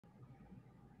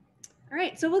All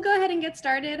right, so we'll go ahead and get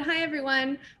started. Hi,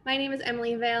 everyone. My name is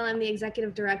Emily Vale. I'm the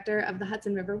Executive Director of the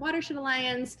Hudson River Watershed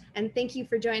Alliance, and thank you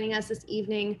for joining us this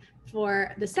evening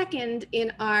for the second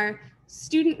in our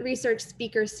Student Research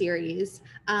Speaker Series.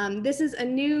 This is a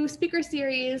new speaker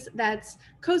series that's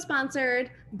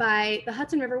co-sponsored by the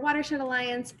Hudson River Watershed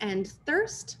Alliance and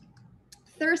THIRST.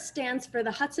 THIRST stands for the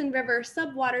Hudson River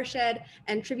Sub-Watershed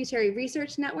and Tributary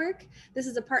Research Network. This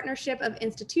is a partnership of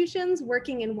institutions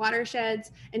working in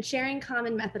watersheds and sharing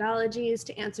common methodologies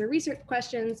to answer research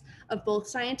questions of both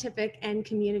scientific and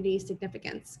community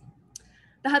significance.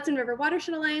 The Hudson River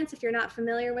Watershed Alliance, if you're not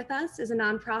familiar with us, is a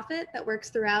nonprofit that works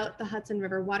throughout the Hudson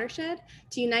River watershed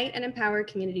to unite and empower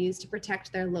communities to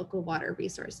protect their local water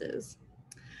resources.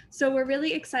 So we're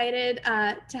really excited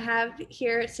to have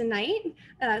here tonight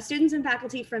students and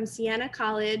faculty from Siena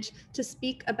College to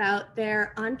speak about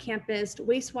their on-campus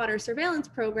wastewater surveillance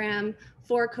program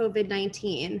for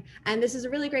COVID-19. And this is a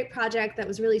really great project that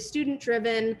was really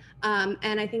student-driven,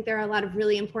 and I think there are a lot of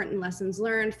really important lessons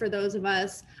learned for those of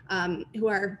us who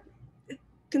are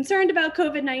concerned about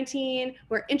COVID-19,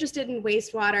 we're interested in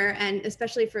wastewater, and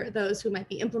especially for those who might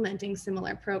be implementing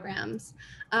similar programs.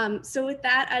 So with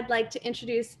that, I'd like to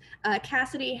introduce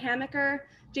Cassidy, Hammecker,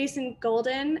 Jason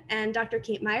Golden, and Dr.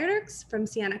 Kate Meierdiercks from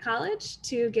Siena College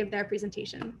to give their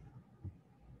presentation.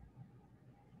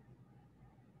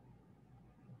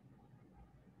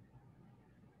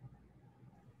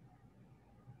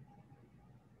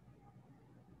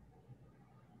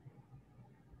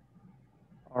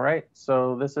 All right,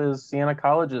 so this is Siena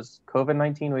College's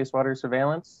COVID-19 wastewater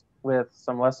surveillance with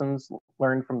some lessons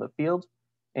learned from the field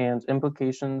and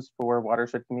implications for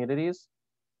watershed communities.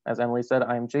 As Emily said,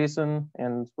 I'm Jason,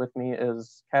 and with me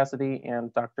is Cassidy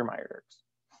and Dr. Meierdiercks.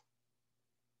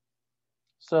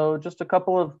 So just a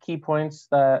couple of key points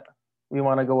that we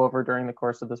want to go over during the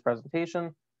course of this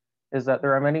presentation is that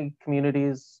there are many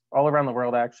communities all around the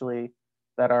world actually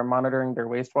that are monitoring their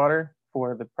wastewater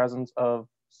for the presence of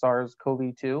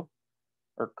SARS-CoV-2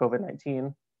 or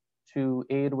COVID-19 to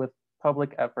aid with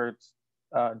public efforts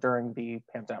during the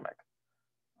pandemic.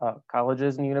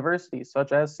 Colleges and universities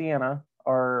such as Siena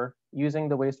are using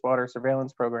the wastewater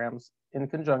surveillance programs in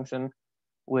conjunction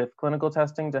with clinical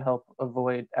testing to help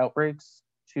avoid outbreaks,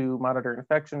 to monitor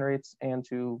infection rates, and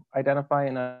to identify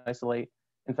and isolate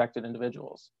infected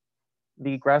individuals.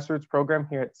 The grassroots program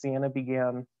here at Siena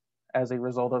began as a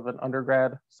result of an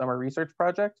undergrad summer research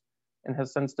project and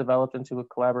has since developed into a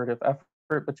collaborative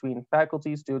effort between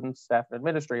faculty, students, staff, and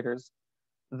administrators,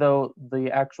 though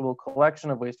the actual collection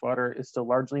of wastewater is still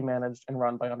largely managed and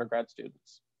run by undergrad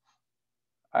students.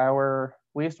 Our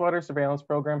wastewater surveillance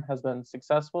program has been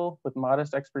successful with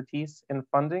modest expertise and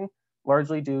funding,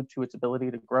 largely due to its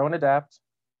ability to grow and adapt,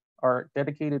 our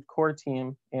dedicated core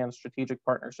team, and strategic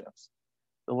partnerships.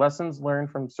 The lessons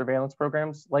learned from surveillance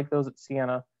programs like those at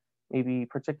Siena may be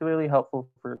particularly helpful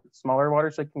for smaller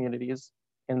watershed communities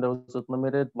and those with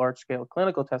limited large-scale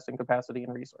clinical testing capacity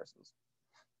and resources.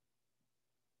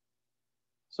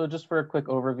 So just for a quick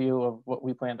overview of what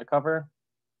we plan to cover,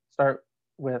 start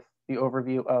with the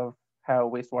overview of how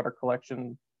wastewater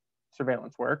collection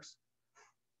surveillance works,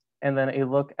 and then a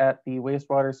look at the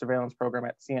wastewater surveillance program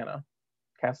at Siena.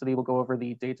 Cassidy will go over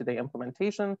the day-to-day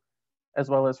implementation, as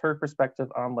well as her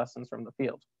perspective on lessons from the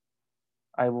field.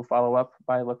 I will follow up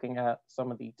by looking at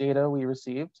some of the data we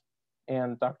received,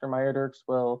 and Dr. Meierdiercks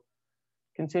will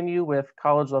continue with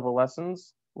college level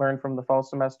lessons learned from the fall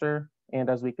semester and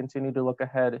as we continue to look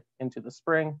ahead into the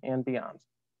spring and beyond,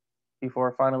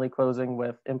 before finally closing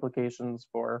with implications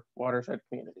for watershed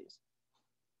communities.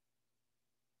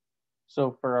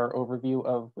 So for our overview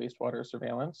of wastewater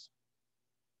surveillance,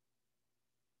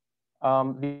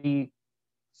 the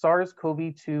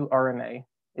SARS-CoV-2 RNA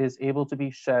is able to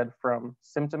be shed from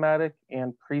symptomatic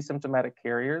and pre-symptomatic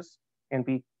carriers and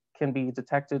can be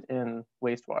detected in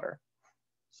wastewater.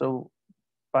 So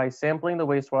by sampling the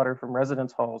wastewater from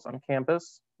residence halls on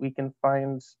campus, we can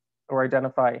find or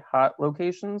identify hot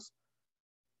locations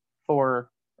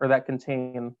that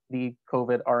contain the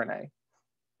COVID RNA.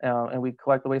 And we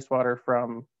collect the wastewater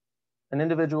from an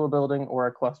individual building or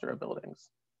a cluster of buildings.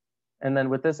 And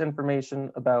then with this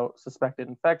information about suspected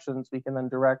infections, we can then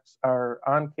direct our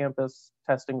on-campus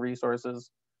testing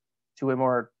resources to a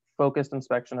more focused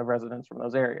inspection of residents from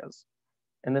those areas.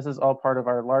 And this is all part of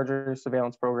our larger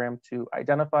surveillance program to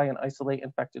identify and isolate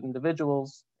infected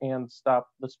individuals and stop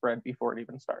the spread before it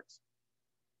even starts.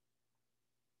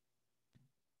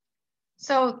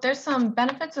 So there's some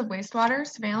benefits of wastewater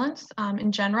surveillance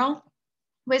in general.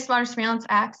 Wastewater surveillance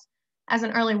acts as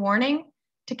an early warning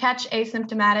to catch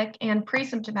asymptomatic and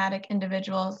pre-symptomatic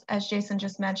individuals, as Jason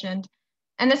just mentioned.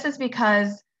 And this is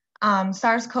because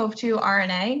SARS-CoV-2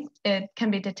 RNA, it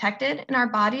can be detected in our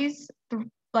bodies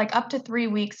like up to 3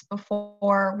 weeks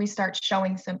before we start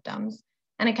showing symptoms.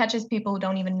 And it catches people who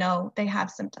don't even know they have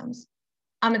symptoms.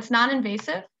 It's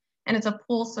non-invasive and it's a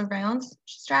pool surveillance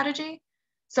strategy.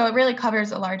 So it really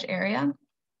covers a large area.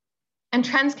 And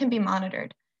trends can be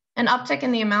monitored. An uptick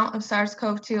in the amount of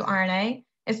SARS-CoV-2 RNA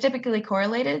is typically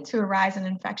correlated to a rise in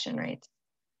infection rates.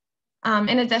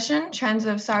 In addition, trends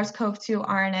of SARS-CoV-2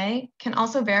 RNA can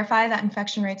also verify that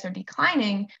infection rates are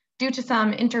declining due to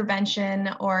some intervention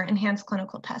or enhanced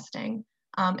clinical testing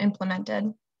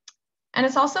implemented. And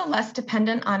it's also less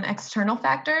dependent on external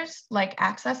factors like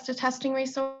access to testing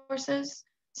resources.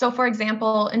 So for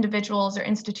example, individuals or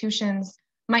institutions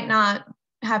might not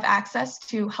have access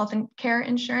to health care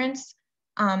insurance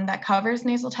that covers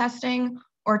nasal testing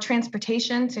or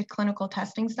transportation to clinical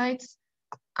testing sites.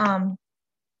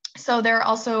 So there are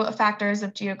also factors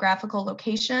of geographical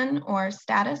location or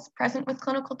status present with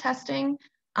clinical testing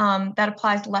that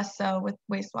applies less so with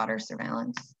wastewater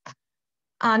surveillance.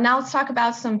 Now let's talk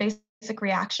about some basic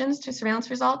reactions to surveillance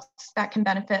results that can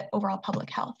benefit overall public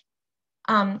health.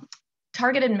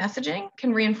 Targeted messaging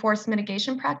can reinforce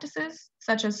mitigation practices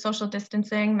such as social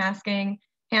distancing, masking,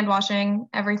 hand washing,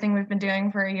 everything we've been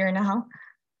doing for a year now.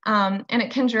 And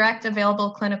it can direct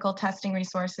available clinical testing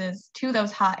resources to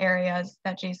those hot areas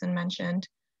that Jason mentioned,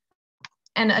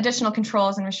 and additional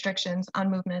controls and restrictions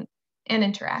on movement and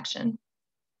interaction.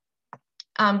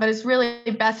 But it's really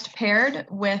best paired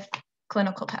with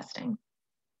clinical testing.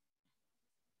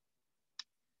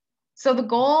 So the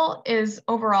goal is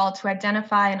overall to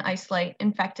identify and isolate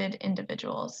infected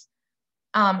individuals.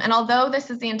 And although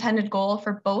this is the intended goal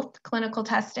for both clinical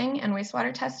testing and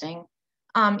wastewater testing,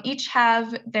 each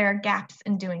have their gaps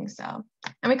in doing so.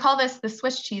 And we call this the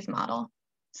Swiss cheese model.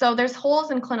 So there's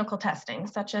holes in clinical testing,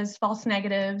 such as false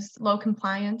negatives, low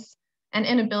compliance, and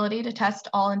inability to test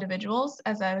all individuals,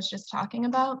 as I was just talking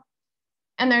about.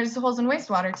 And there's holes in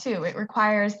wastewater too. It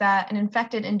requires that an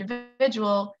infected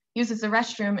individual uses the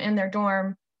restroom in their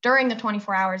dorm during the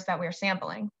 24 hours that we're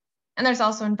sampling. And there's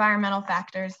also environmental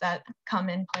factors that come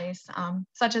in place,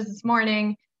 such as this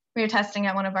morning, we were testing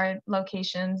at one of our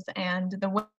locations and the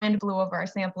wind blew over our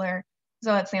sampler,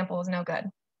 so that sample was no good.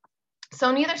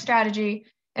 So neither strategy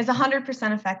is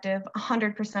 100% effective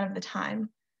 100% of the time,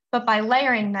 but by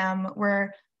layering them,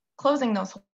 we're closing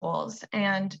those holes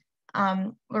and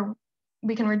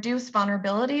we can reduce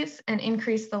vulnerabilities and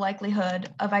increase the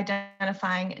likelihood of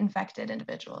identifying infected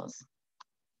individuals.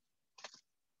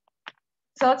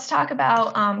 So let's talk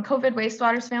about COVID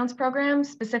wastewater surveillance programs,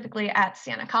 specifically at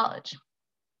Siena College.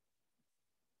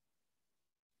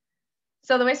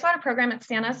 So the wastewater program at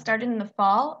Siena started in the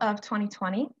fall of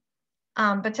 2020,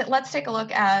 but let's take a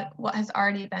look at what has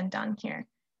already been done here.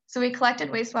 So we collected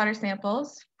wastewater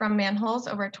samples from manholes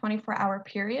over a 24-hour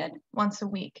period once a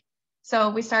week.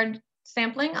 So we started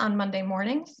sampling on Monday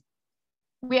mornings.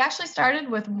 We actually started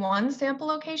with 1 sample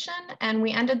location and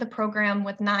we ended the program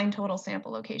with 9 total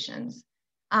sample locations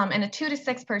and a 2 to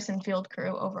 6 person field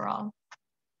crew overall.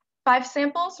 5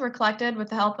 samples were collected with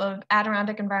the help of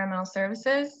Adirondack Environmental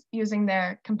Services using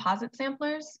their composite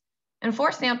samplers, and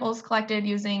 4 samples collected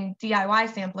using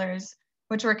DIY samplers,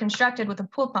 which were constructed with a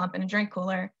pool pump and a drink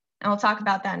cooler. And we'll talk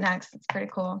about that next. It's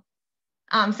pretty cool.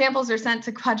 Samples were sent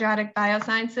to Quadratic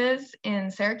Biosciences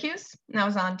in Syracuse, and that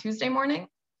was on Tuesday morning.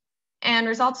 And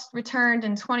results returned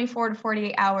in 24 to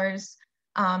 48 hours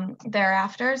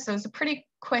thereafter. So it was a pretty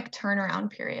quick turnaround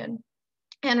period.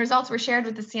 And results were shared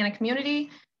with the Siena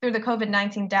community through the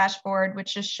COVID-19 dashboard,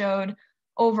 which just showed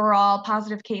overall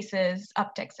positive cases,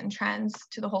 upticks, and trends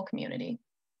to the whole community.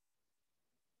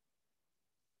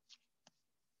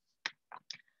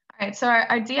 All right, so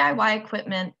our DIY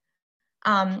equipment,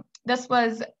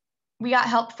 we got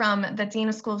help from the Dean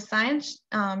of School of Science,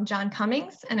 John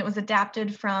Cummings, and it was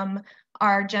adapted from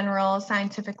our general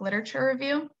scientific literature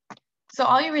review. So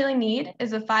all you really need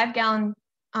is a 5-gallon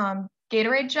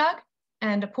Gatorade jug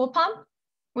and a pool pump.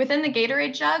 Within the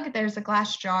Gatorade jug, there's a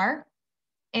glass jar.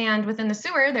 And within the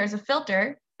sewer, there's a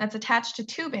filter that's attached to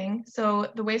tubing.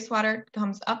 So the wastewater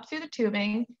comes up through the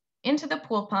tubing into the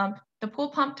pool pump. The pool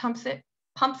pump pumps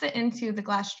it into the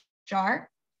glass jar,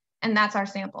 and that's our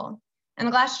sample. And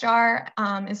the glass jar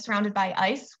is surrounded by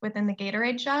ice within the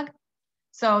Gatorade jug.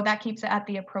 So that keeps it at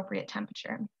the appropriate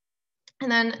temperature.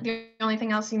 And then the only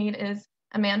thing else you need is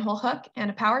a manhole hook and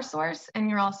a power source, and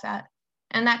you're all set.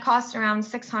 And that cost around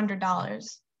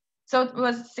 $600. So it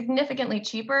was significantly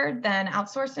cheaper than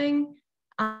outsourcing.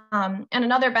 And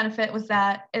another benefit was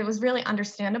that it was really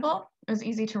understandable. It was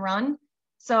easy to run.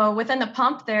 So within the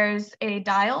pump, there's a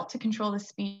dial to control the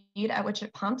speed at which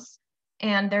it pumps.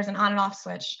 and there's an on and off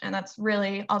switch, and that's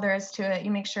really all there is to it.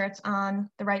 You make sure it's on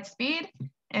the right speed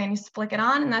and you flick it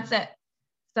on, and that's it.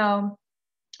 So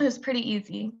it was pretty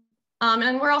easy.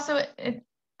 And we're also,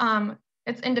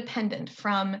 it's independent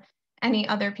from any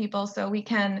other people, so we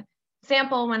can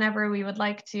sample whenever we would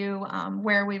like to,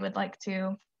 where we would like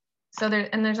to. So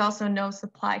there's also no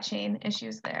supply chain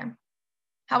issues there.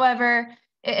 However,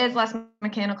 it is less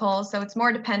mechanical, so it's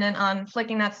more dependent on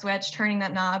flicking that switch, turning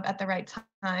that knob at the right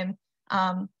time,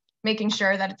 making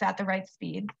sure that it's at the right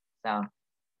speed. So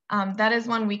that is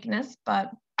one weakness,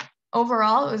 but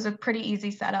overall, it was a pretty easy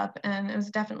setup and it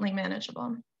was definitely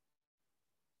manageable.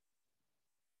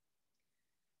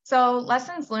 So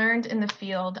lessons learned in the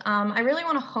field. I really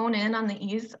want to hone in on the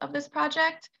ease of this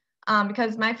project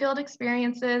because my field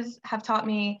experiences have taught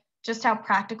me just how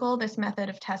practical this method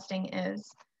of testing is.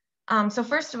 So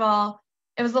first of all,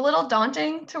 it was a little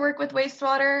daunting to work with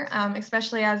wastewater,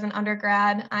 especially as an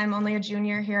undergrad. I'm only a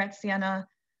junior here at Siena.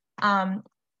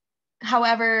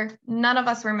 However, none of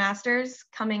us were masters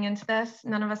coming into this.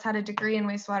 None of us had a degree in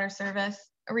wastewater service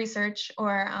research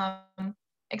or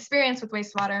experience with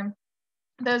wastewater.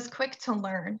 That was quick to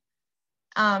learn.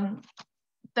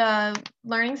 The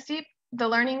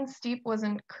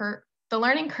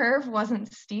learning curve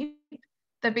wasn't steep.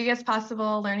 The biggest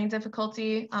possible learning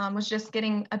difficulty was just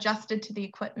getting adjusted to the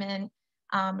equipment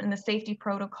and the safety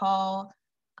protocol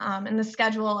and the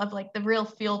schedule of like the real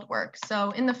field work. So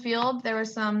in the field, there were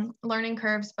some learning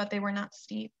curves, but they were not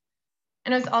steep.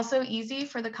 And it was also easy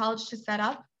for the college to set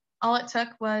up. All it took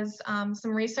was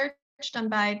some research done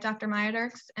by Dr.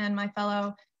 Meierdiercks and my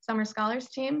fellow summer scholars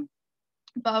team.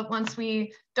 But once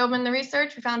we dove in the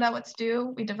research, we found out what to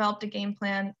do, we developed a game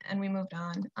plan, and we moved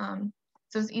on.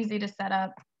 So it was easy to set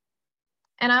up.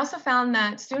 And I also found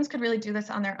that students could really do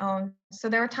this on their own. So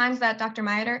there were times that Dr.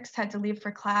 Meierdiercks had to leave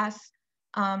for class,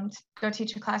 to go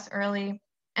teach a class early,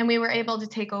 and we were able to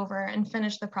take over and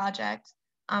finish the project.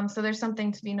 So there's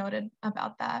something to be noted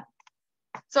about that.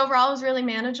 So overall, it was really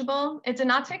manageable. It did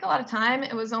not take a lot of time.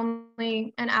 It was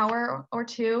only an hour or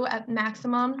two at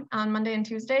maximum on Monday and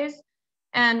Tuesdays.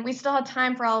 And we still had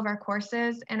time for all of our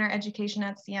courses and our education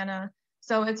at Siena.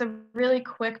 So it's a really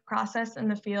quick process in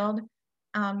the field,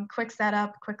 quick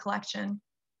setup, quick collection.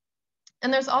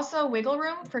 And there's also wiggle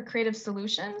room for creative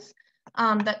solutions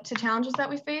to challenges that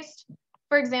we faced.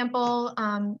 For example,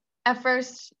 at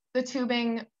first, the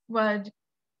tubing would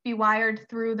be wired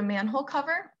through the manhole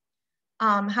cover.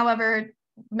 However,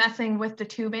 messing with the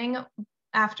tubing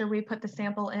after we put the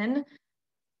sample in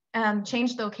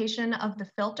changed the location of the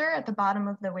filter at the bottom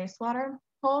of the wastewater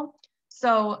hole.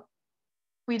 So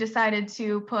we decided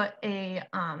to put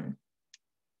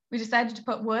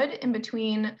wood in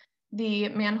between the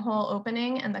manhole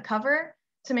opening and the cover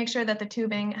to make sure that the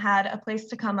tubing had a place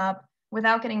to come up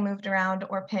without getting moved around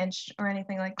or pinched or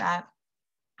anything like that.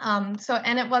 And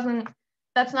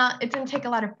it didn't take a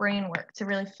lot of brain work to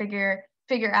really figure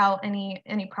out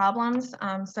any problems.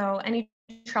 So any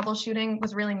troubleshooting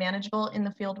was really manageable in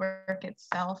the field work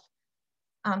itself.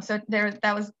 So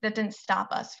that didn't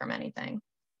stop us from anything.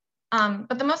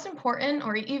 But the most important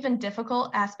or even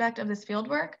difficult aspect of this field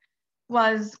work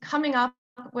was coming up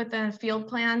with a field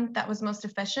plan that was most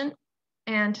efficient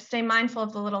and to stay mindful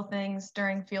of the little things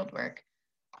during field work.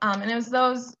 And it was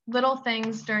those little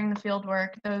things during the field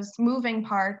work, those moving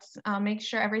parts, make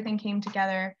sure everything came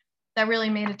together, that really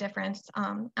made a difference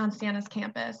on Siena's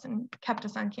campus and kept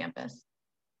us on campus.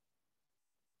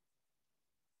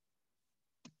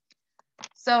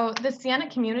 So the Siena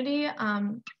community,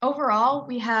 overall,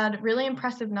 we had really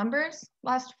impressive numbers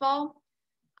last fall,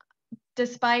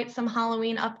 despite some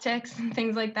Halloween upticks and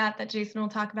things like that Jason will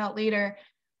talk about later.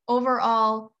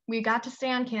 Overall, we got to stay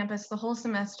on campus the whole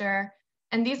semester,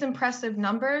 and these impressive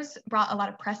numbers brought a lot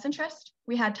of press interest.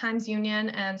 We had Times Union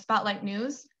and Spotlight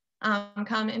News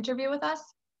come interview with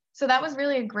us. So that was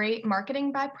really a great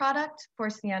marketing byproduct for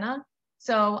Siena.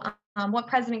 So what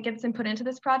President Gibson put into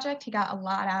this project, he got a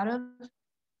lot out of.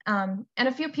 And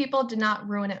a few people did not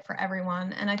ruin it for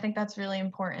everyone. And I think that's really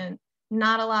important.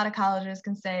 Not a lot of colleges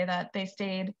can say that they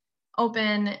stayed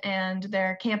open and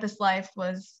their campus life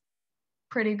was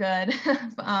pretty good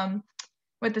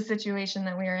with the situation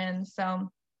that we were in. So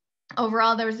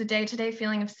overall, there was a day-to-day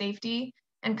feeling of safety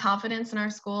and confidence in our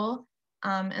school.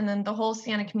 And then the whole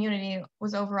Siena community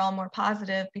was overall more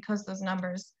positive because those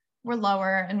numbers were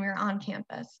lower and we were on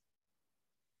campus.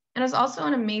 And it was also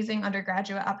an amazing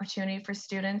undergraduate opportunity for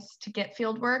students to get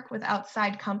field work with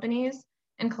outside companies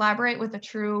and collaborate with a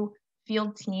true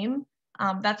field team.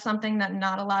 That's something that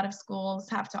not a lot of schools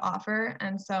have to offer.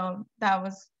 And so that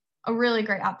was a really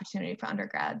great opportunity for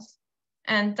undergrads.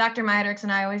 And Dr. Meierdiercks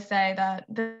and I always say that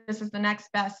this is the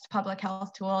next best public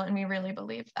health tool, and we really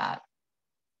believe that.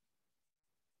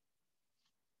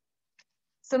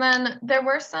 So then there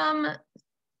were some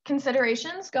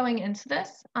considerations going into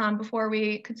this before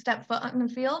we could step foot in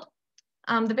the field.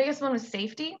 The biggest one was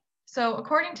safety. So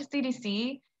according to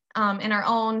CDC, in our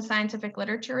own scientific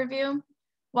literature review,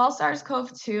 while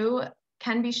SARS-CoV-2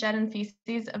 can be shed in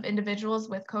feces of individuals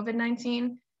with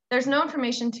COVID-19, there's no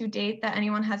information to date that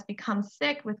anyone has become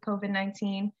sick with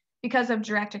COVID-19 because of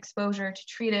direct exposure to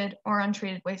treated or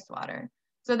untreated wastewater.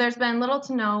 So there's been little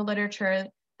to no literature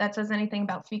that says anything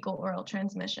about fecal oral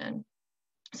transmission.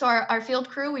 So our field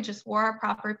crew, we just wore our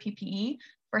proper PPE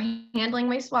for handling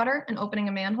wastewater and opening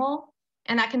a manhole.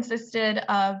 And that consisted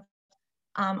of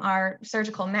our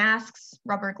surgical masks,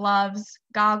 rubber gloves,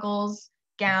 goggles,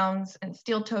 gowns, and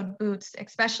steel-toed boots,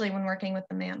 especially when working with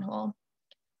the manhole.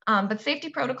 But safety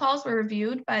protocols were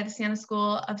reviewed by the Siena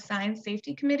School of Science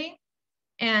Safety Committee,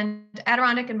 and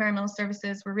Adirondack Environmental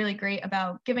Services were really great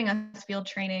about giving us field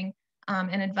training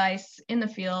and advice in the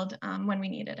field when we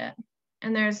needed it.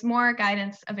 And there's more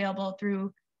guidance available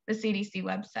through the CDC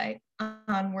website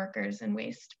on workers and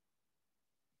waste.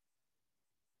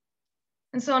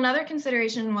 And so another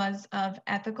consideration was of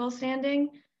ethical standing.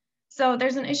 So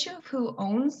there's an issue of who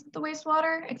owns the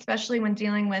wastewater, especially when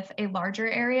dealing with a larger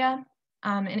area,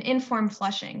 and informed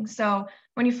flushing. So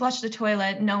when you flush the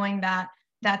toilet, knowing that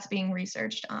that's being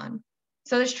researched on.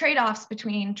 So there's trade-offs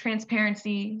between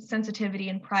transparency, sensitivity,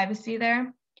 and privacy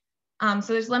there.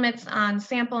 So there's limits on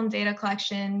sample and data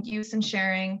collection, use and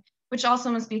sharing, which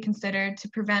also must be considered to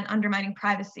prevent undermining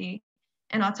privacy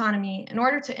and autonomy in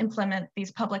order to implement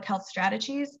these public health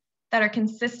strategies that are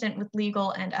consistent with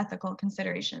legal and ethical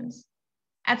considerations.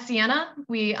 At Siena,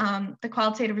 the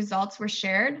qualitative results were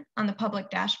shared on the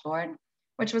public dashboard,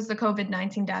 which was the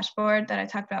COVID-19 dashboard that I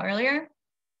talked about earlier.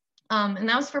 And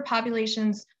that was for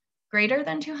populations greater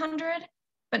than 200,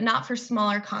 but not for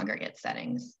smaller congregate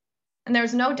settings. And there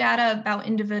was no data about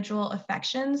individual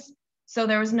affections, so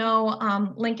there was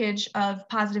no linkage of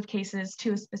positive cases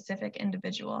to a specific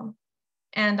individual.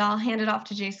 And I'll hand it off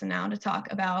to Jason now to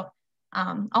talk about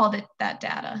all that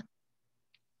data.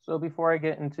 So before I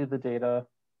get into the data,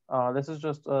 this is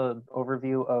just an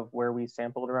overview of where we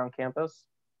sampled around campus.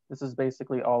 This is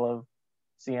basically all of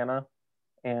Siena,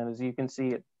 and as you can see,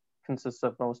 it consists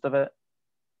of most of it.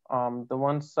 The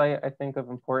one site I think of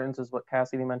importance is what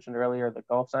Cassidy mentioned earlier, the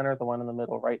Golf Center, the one in the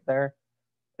middle right there.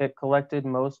 It collected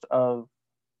most of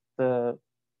the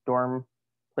dorm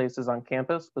places on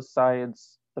campus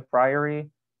besides the Friary,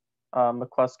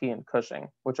 McCluskey, and Cushing,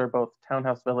 which are both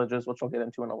townhouse villages, which I'll get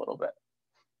into in a little bit.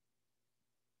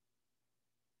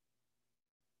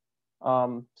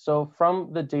 So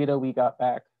from the data we got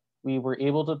back, we were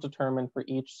able to determine for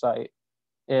each site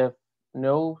if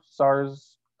no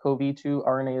SARS-CoV-2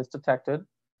 RNA is detected,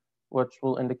 which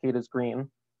will indicate as green.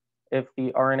 If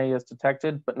the RNA is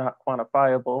detected but not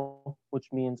quantifiable,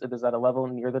 which means it is at a level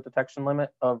near the detection limit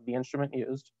of the instrument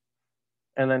used.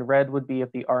 And then red would be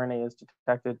if the RNA is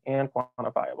detected and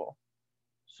quantifiable.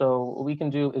 So what we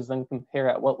can do is then compare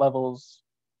at what levels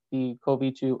the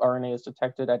CoV-2 RNA is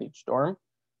detected at each dorm,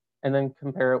 and then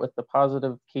compare it with the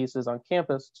positive cases on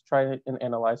campus to try and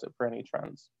analyze it for any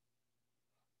trends.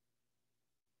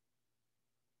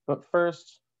 But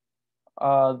first,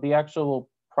 the actual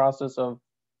process of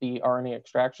the RNA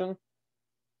extraction.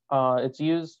 It's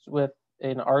used with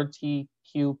an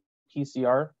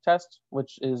RT-qPCR test,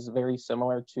 which is very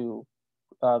similar to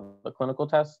the clinical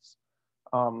tests.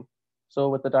 So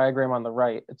with the diagram on the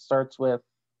right, it starts with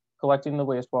collecting the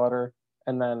wastewater,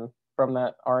 and then from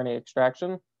that RNA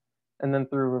extraction, and then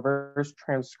through reverse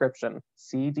transcription,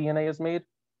 cDNA is made,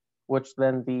 which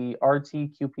then the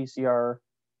RT-qPCR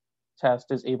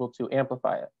test is able to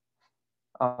amplify it.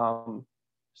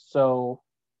 So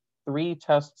 3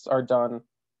 tests are done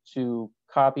to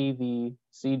copy the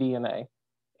cDNA.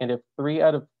 And if 3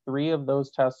 out of 3 of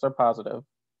those tests are positive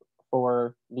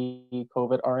for the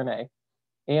COVID RNA,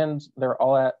 and they're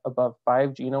all at above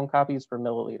 5 genome copies per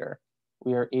milliliter,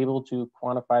 we are able to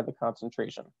quantify the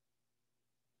concentration.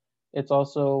 It's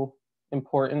also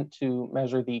important to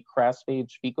measure the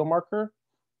crassphage fecal marker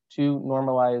to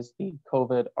normalize the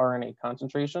COVID RNA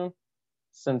concentration.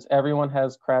 Since everyone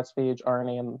has crassphage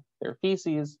RNA in their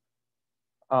feces,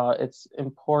 it's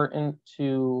important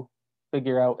to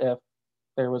figure out if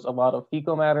there was a lot of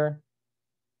fecal matter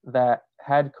that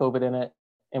had COVID in it,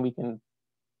 and we can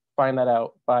find that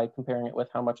out by comparing it with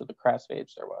how much of the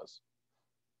crassphage there was.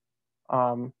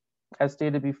 As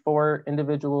stated before,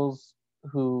 individuals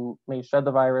who may shed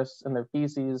the virus in their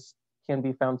feces can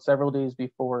be found several days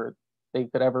before they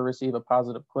could ever receive a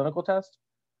positive clinical test.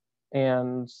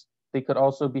 and they could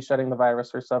also be shedding the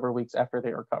virus for several weeks after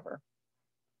they recover.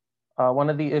 One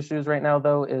of the issues right now,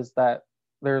 though, is that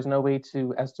there's no way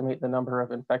to estimate the number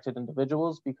of infected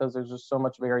individuals because there's just so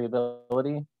much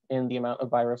variability in the amount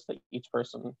of virus that each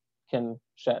person can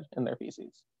shed in their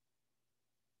feces.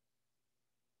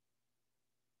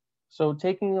 So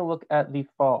taking a look at the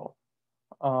fall,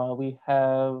 we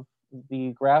have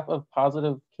the graph of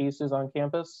positive cases on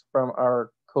campus from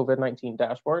our COVID-19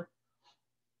 dashboard.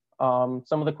 Some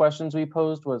of the questions we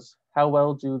posed was, how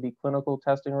well do the clinical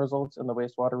testing results and the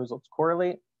wastewater results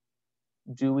correlate?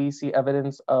 Do we see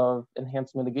evidence of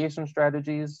enhanced mitigation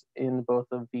strategies in both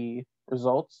of the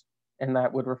results? And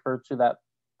that would refer to that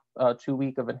 2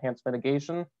 week of enhanced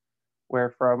mitigation, where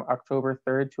from October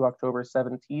 3rd to October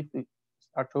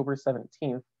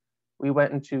 17th, we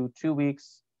went into 2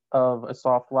 weeks of a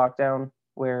soft lockdown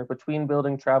where between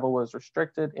building travel was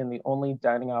restricted and the only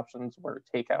dining options were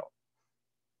takeout.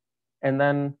 And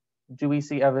then do we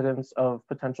see evidence of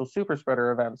potential super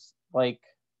spreader events like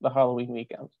the Halloween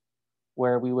weekend,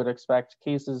 where we would expect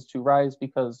cases to rise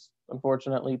because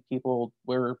unfortunately people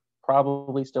were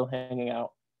probably still hanging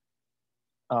out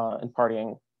and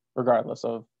partying regardless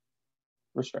of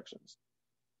restrictions.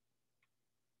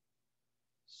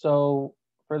 So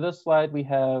for this slide, we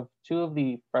have two of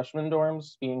the freshman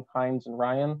dorms being Hines and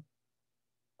Ryan.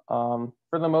 For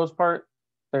the most part,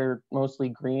 they're mostly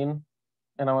green.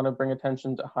 And I want to bring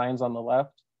attention to Hines on the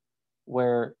left,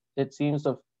 where it seems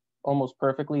to almost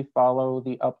perfectly follow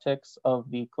the upticks of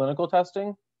the clinical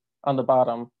testing on the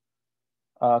bottom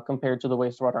compared to the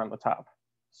wastewater on the top.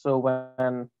 So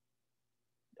when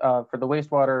for the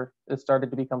wastewater, it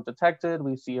started to become detected,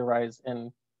 we see a rise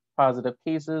in positive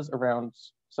cases around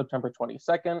September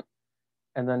 22nd.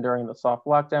 And then during the soft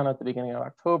lockdown at the beginning of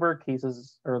October,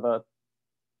 cases or the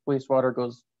wastewater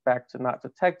goes back to not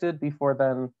detected before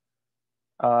then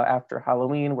after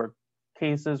Halloween, where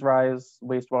cases rise,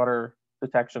 wastewater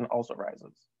detection also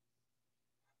rises.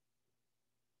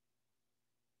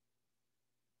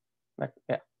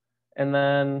 Yeah, and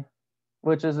then,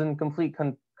 which is in complete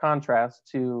contrast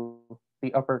to the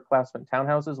upperclassmen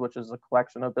townhouses, which is a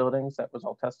collection of buildings that was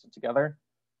all tested together.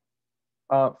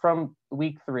 From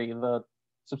week 3, the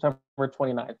September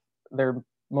 29th, they're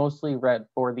mostly red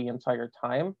for the entire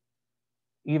time,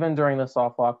 even during the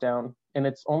soft lockdown. And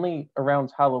it's only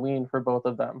around Halloween for both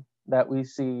of them that we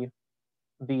see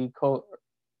the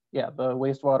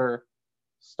wastewater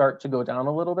start to go down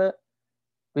a little bit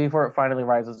before it finally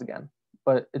rises again.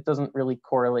 But it doesn't really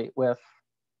correlate with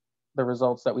the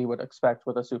results that we would expect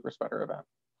with a super spreader event.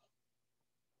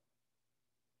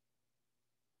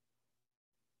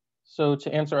 So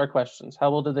to answer our questions,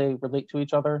 how well do they relate to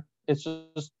each other? It's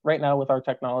just right now with our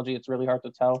technology, it's really hard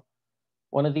to tell.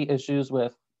 One of the issues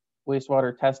with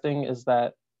wastewater testing is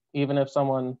that even if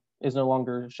someone is no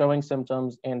longer showing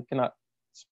symptoms and cannot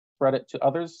spread it to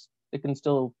others, it can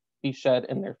still be shed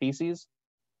in their feces.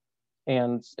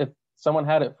 And if someone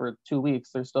had it for 2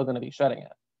 weeks, they're still going to be shedding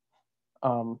it.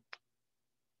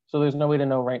 So there's no way to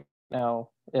know right now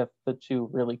if the two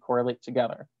really correlate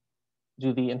together.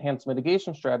 Do the enhanced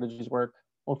mitigation strategies work?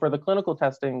 Well, for the clinical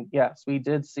testing, yes, we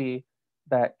did see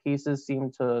that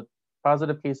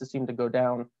positive cases seem to go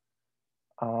down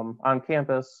on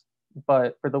campus,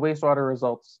 but for the wastewater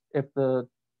results, if the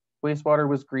wastewater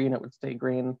was green, it would stay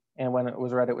green, and when it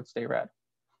was red, it would stay red.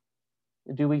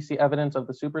 Do we see evidence of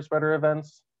the super spreader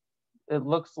events? It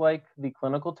looks like the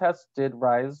clinical tests did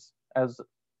rise, as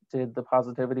did the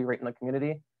positivity rate in the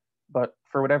community, but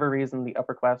for whatever reason, the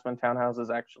upperclassmen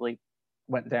townhouses actually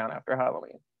went down after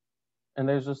Halloween. And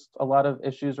there's just a lot of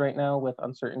issues right now with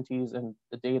uncertainties in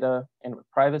the data and with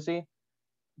privacy.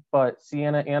 But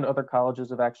Siena and other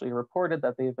colleges have actually reported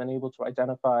that they've been able to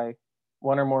identify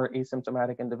one or more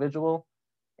asymptomatic individual,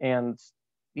 and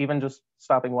even just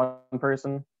stopping one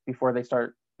person before they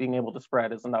start being able to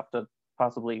spread is enough to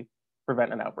possibly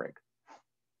prevent an outbreak.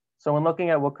 So when looking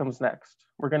at what comes next,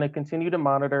 we're going to continue to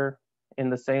monitor in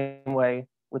the same way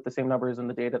with the same numbers in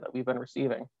the data that we've been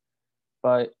receiving.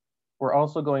 But we're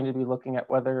also going to be looking at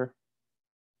whether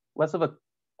less of a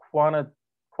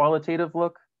qualitative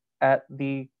look at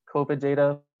the COVID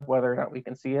data, whether or not we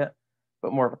can see it,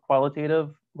 but more of a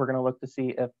qualitative. We're going to look to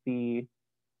see if the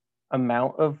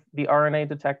amount of the RNA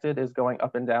detected is going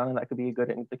up and down, and that could be a good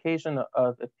indication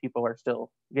of if people are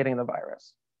still getting the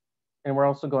virus. And we're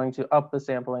also going to up the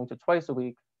sampling to twice a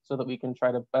week so that we can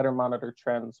try to better monitor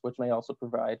trends, which may also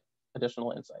provide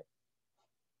additional insight.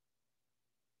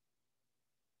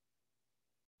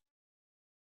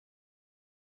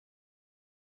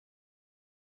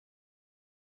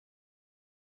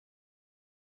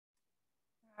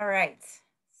 All right,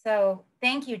 so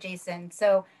thank you, Jason.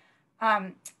 So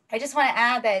I just want to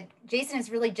add that Jason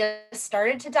has really just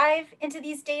started to dive into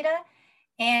these data.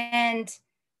 And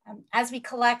as we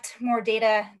collect more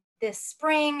data this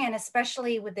spring, and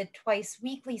especially with the twice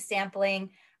weekly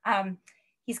sampling,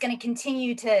 he's going to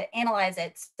continue to analyze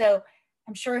it. So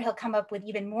I'm sure he'll come up with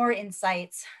even more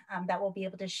insights that we'll be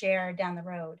able to share down the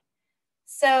road.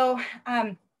 So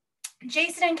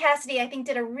Jason and Cassidy, I think,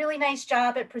 did a really nice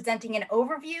job at presenting an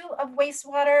overview of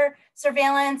wastewater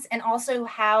surveillance and also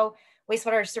how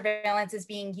wastewater surveillance is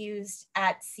being used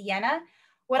at Siena.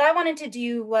 What I wanted to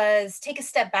do was take a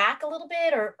step back a little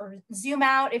bit, or zoom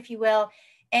out, if you will,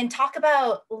 and talk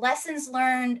about lessons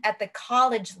learned at the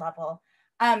college level,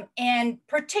 and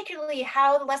particularly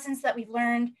how the lessons that we've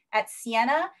learned at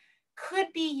Siena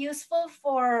could be useful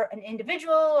for an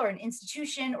individual or an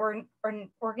institution or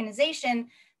an organization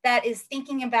that is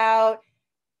thinking about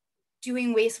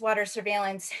doing wastewater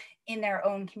surveillance in their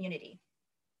own community.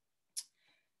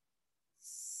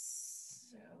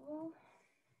 So,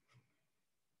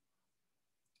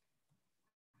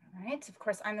 all right, of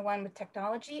course, I'm the one with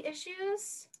technology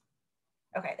issues.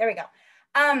 Okay, there we go.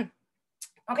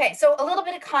 Okay, so a little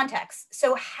bit of context.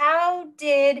 So how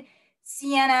did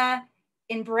Siena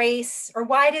embrace, or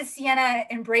why did Siena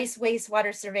embrace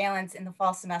wastewater surveillance in the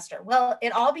fall semester? Well,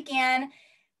 it all began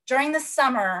during the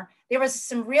summer. There was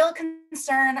some real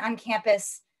concern on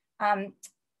campus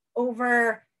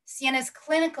over Siena's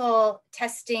clinical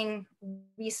testing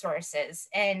resources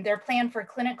and their plan for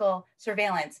clinical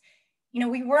surveillance. You know,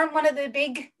 we weren't one of the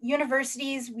big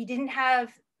universities. We didn't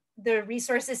have the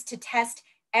resources to test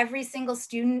every single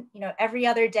student, you know, every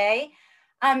other day.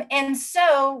 And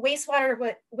so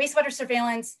wastewater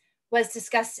surveillance was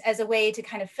discussed as a way to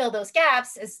kind of fill those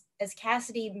gaps, as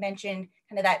Cassidy mentioned,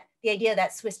 kind of the idea of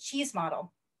that Swiss cheese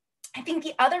model. I think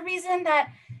the other reason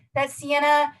that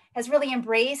Siena has really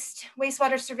embraced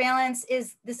wastewater surveillance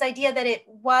is this idea that it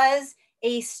was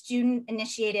a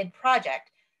student-initiated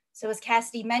project. So as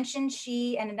Cassidy mentioned,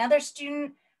 she and another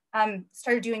student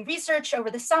started doing research over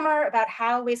the summer about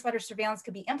how wastewater surveillance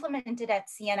could be implemented at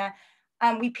Siena.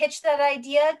 We pitched that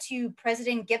idea to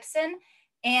President Gibson,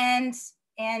 and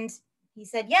he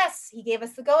said yes. He gave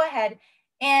us the go-ahead.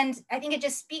 And I think it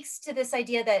just speaks to this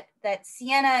idea that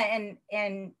Siena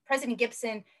and President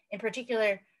Gibson in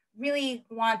particular really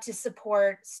want to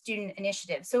support student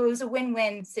initiatives. So it was a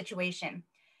win-win situation.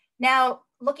 Now,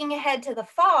 looking ahead to the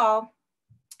fall,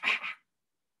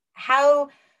 how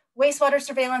wastewater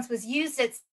surveillance was used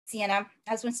at Siena,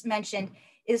 as was mentioned,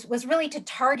 was really to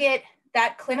target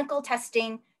that clinical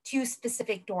testing to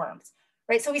specific dorms,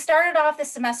 right? So we started off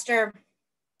this semester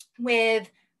with,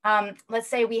 let's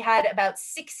say we had about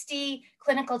 60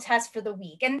 clinical tests for the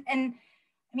week. And I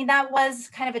mean, that was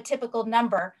kind of a typical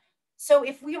number. So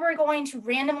if we were going to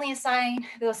randomly assign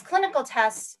those clinical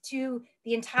tests to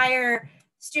the entire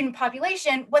student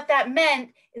population, what that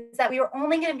meant is that we were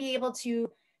only going to be able to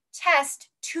test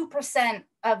 2%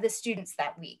 of the students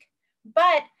that week.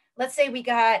 But let's say we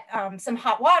got some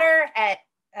hot water at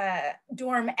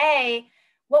dorm A,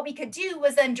 what we could do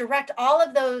was then direct all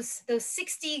of those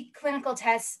 60 clinical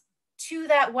tests to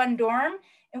that one dorm.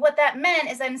 And what that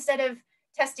meant is that instead of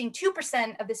testing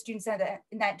 2% of the students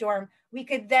in that dorm, we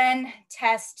could then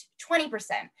test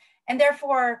 20%. And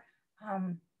therefore,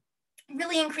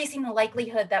 really increasing the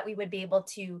likelihood that we would be able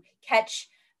to catch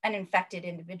an infected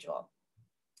individual.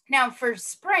 Now for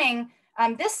spring,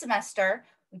 this semester,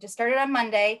 we just started on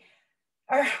Monday,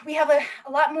 we have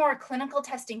a lot more clinical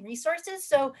testing resources.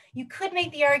 So you could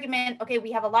make the argument, okay,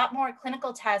 we have a lot more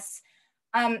clinical tests.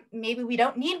 Maybe we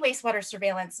don't need wastewater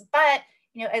surveillance, but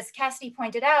you know, as Cassidy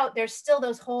pointed out, there's still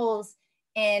those holes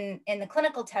in the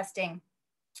clinical testing.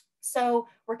 So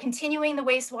we're continuing the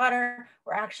wastewater,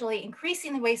 we're actually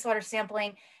increasing the wastewater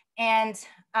sampling, and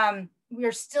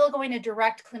we're still going to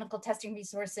direct clinical testing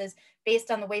resources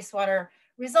based on the wastewater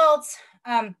results.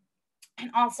 And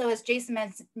also, as Jason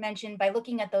mentioned, by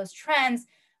looking at those trends,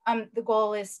 the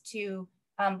goal is to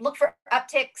look for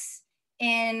upticks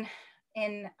in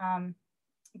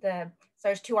the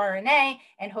SARS-2 RNA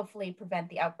and hopefully prevent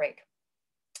the outbreak.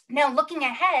 Now, looking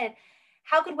ahead,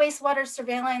 how could wastewater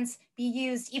surveillance be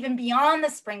used even beyond the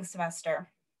spring semester?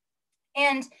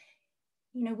 And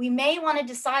you know, we may want to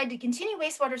decide to continue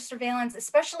wastewater surveillance,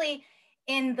 especially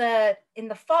in the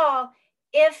fall,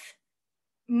 if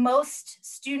most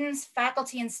students,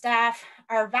 faculty, and staff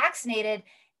are vaccinated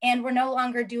and we're no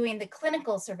longer doing the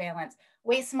clinical surveillance.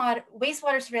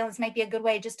 Wastewater surveillance might be a good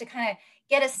way just to kind of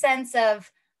get a sense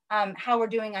of how we're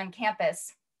doing on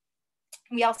campus.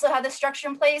 We also have the structure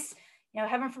in place. You know,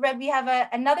 heaven forbid we have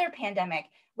another pandemic.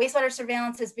 Wastewater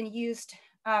surveillance has been used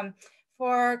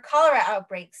for cholera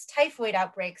outbreaks, typhoid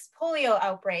outbreaks, polio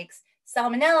outbreaks,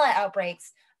 salmonella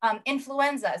outbreaks,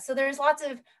 influenza. So there's lots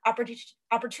of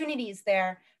opportunities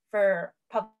there for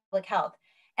public health.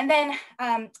 And then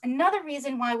another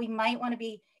reason why we might want to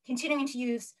be continuing to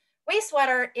use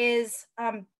wastewater is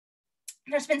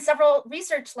there's been several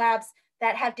research labs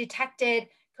that have detected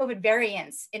COVID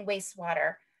variants in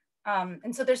wastewater.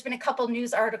 And so there's been a couple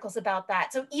news articles about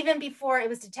that. So even before it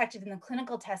was detected in the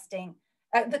clinical testing,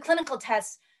 the clinical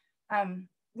tests,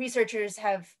 researchers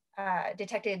have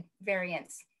detected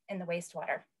variants in the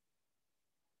wastewater.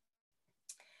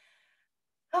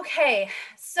 Okay,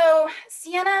 so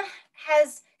Siena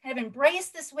has kind of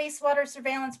embraced this wastewater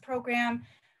surveillance program.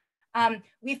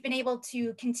 We've been able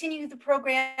to continue the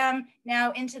program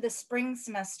now into the spring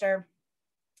semester.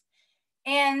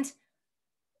 And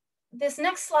this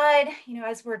next slide,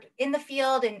 as we're in the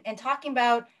field and talking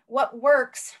about what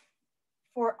works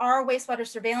for our wastewater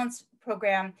surveillance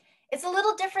program, it's a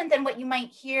little different than what you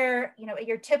might hear, at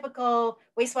your typical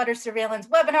wastewater surveillance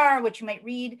webinar, which you might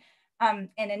read in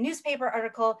a newspaper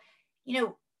article.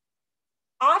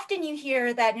 Often you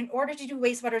hear that in order to do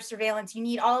wastewater surveillance, you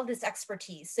need all of this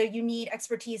expertise. So you need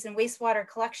expertise in wastewater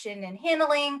collection and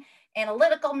handling,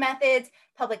 analytical methods,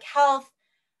 public health.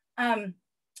 A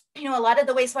lot of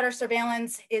the wastewater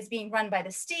surveillance is being run by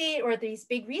the state or these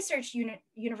big research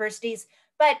universities.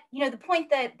 But the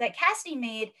point that Cassidy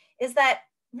made is that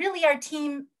really our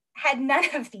team had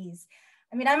none of these.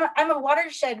 I mean, I'm a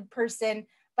watershed person,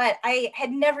 but I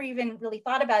had never even really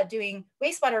thought about doing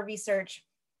wastewater research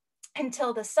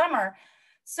until the summer.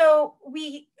 So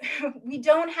we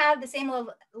don't have the same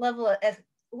level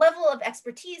of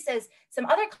expertise as some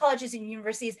other colleges and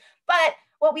universities, but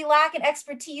what we lack in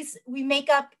expertise, we make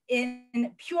up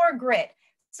in pure grit.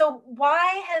 So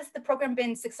why has the program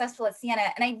been successful at Siena?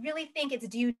 And I really think it's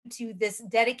due to this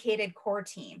dedicated core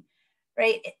team,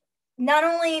 right? Not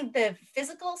only the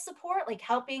physical support, like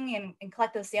helping and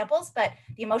collect those samples, but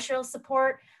the emotional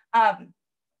support,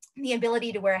 the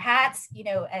ability to wear hats.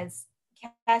 As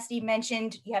Cassidy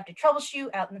mentioned, you have to troubleshoot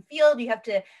out in the field. You have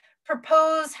to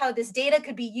propose how this data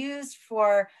could be used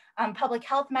for public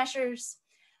health measures.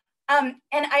 And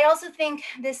I also think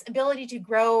this ability to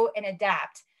grow and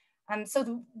adapt. So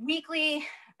the weekly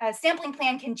sampling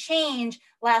plan can change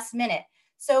last minute.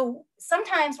 So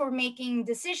sometimes we're making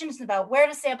decisions about where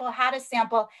to sample, how to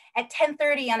sample at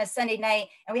 10:30 on a Sunday night,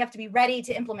 and we have to be ready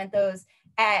to implement those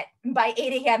by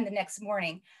 8 a.m. the next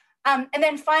morning. And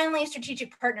then finally,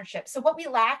 strategic partnerships. So what we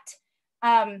lacked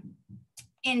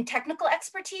in technical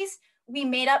expertise, we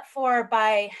made up for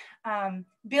by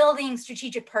building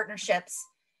strategic partnerships.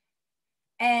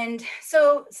 And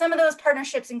so some of those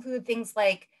partnerships include things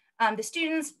like the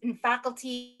students and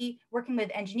faculty working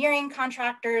with engineering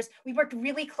contractors. We worked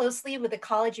really closely with the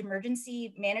college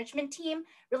emergency management team,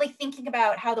 really thinking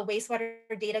about how the wastewater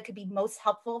data could be most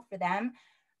helpful for them.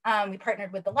 We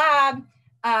partnered with the lab.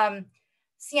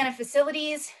 Siena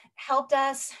Facilities helped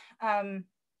us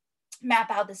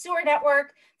map out the sewer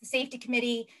network, the safety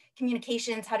committee,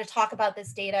 communications, how to talk about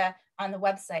this data on the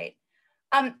website.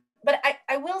 But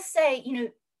I will say,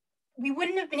 we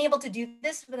wouldn't have been able to do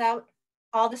this without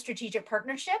all the strategic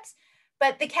partnerships.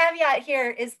 But the caveat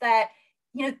here is that,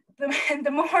 the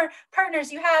more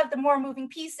partners you have, the more moving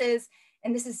pieces.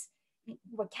 And this is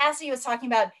what Cassidy was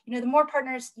talking about, the more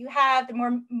partners you have, the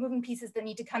more moving pieces that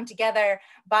need to come together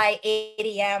by 8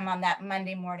 a.m. on that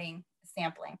Monday morning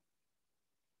sampling.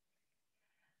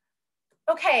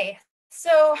 Okay,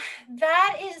 so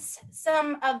that is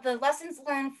some of the lessons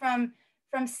learned from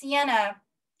Siena.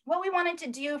 What we wanted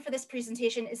to do for this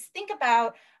presentation is think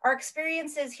about our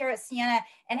experiences here at Siena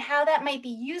and how that might be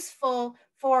useful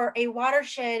for a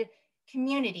watershed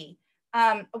community.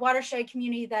 A watershed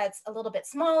community that's a little bit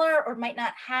smaller or might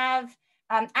not have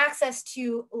access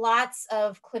to lots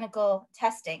of clinical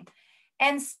testing.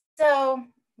 And so,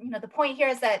 the point here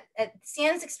is that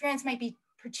Siena's experience might be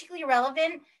particularly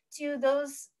relevant to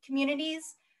those communities.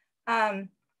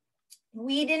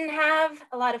 We didn't have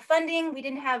a lot of funding. We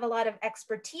didn't have a lot of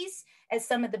expertise as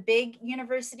some of the big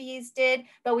universities did,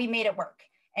 but we made it work.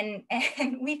 And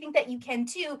we think that you can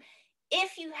too,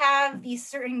 if you have these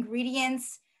certain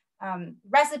ingredients,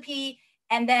 recipe,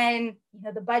 and then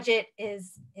the budget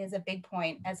is a big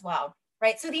point as well,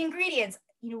 right? So the ingredients,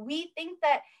 we think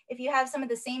that if you have some of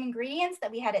the same ingredients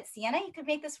that we had at Siena, you could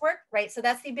make this work, right? So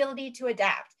that's the ability to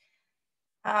adapt.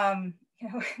 The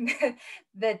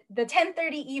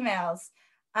 10:30 emails,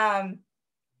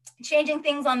 changing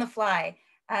things on the fly.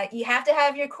 You have to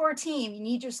have your core team. You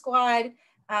need your squad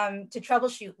to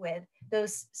troubleshoot with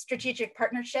those strategic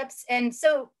partnerships. And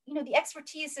so, the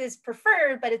expertise is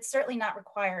preferred, but it's certainly not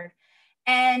required.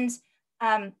 And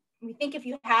we think if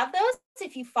you have those,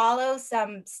 if you follow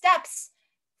some steps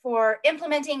for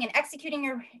implementing and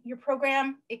executing your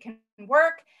program, it can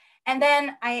work. And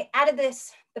then I added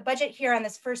the budget here on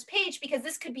this first page because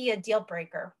this could be a deal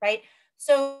breaker, right?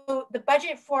 So the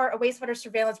budget for a wastewater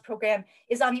surveillance program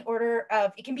is on the order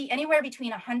of, it can be anywhere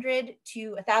between $100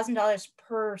 to $1,000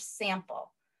 per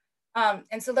sample.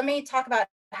 And so let me talk about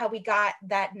how we got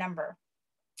that number.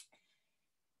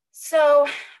 So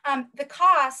the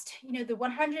cost, the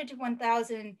 100 to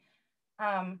 1,000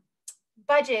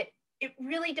 budget, it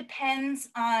really depends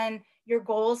on your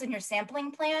goals and your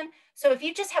sampling plan. So if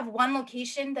you just have one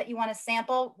location that you want to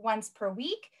sample once per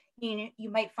week, you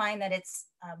might find that it's,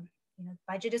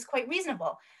 budget is quite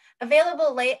reasonable.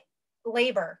 Available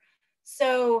labor.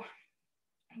 So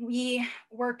we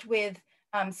worked with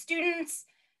students.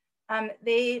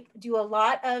 They do a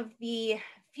lot of the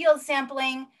field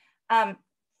sampling.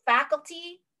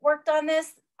 Faculty worked on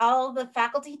this. All the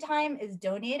faculty time is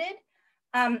donated.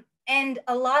 And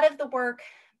a lot of the work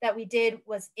that we did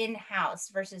was in-house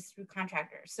versus through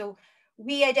contractors. So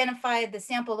we identified the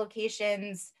sample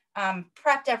locations,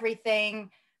 prepped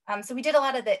everything. So we did a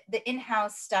lot of the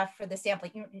in-house stuff for the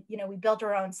sampling. We built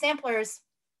our own samplers.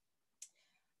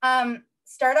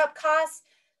 Startup costs.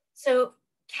 So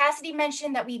Cassidy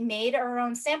mentioned that we made our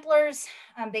own samplers.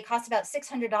 They cost about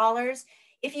 $600.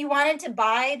 If you wanted to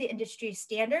buy the industry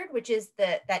standard, which is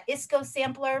that ISCO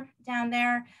sampler down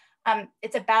there,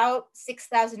 it's about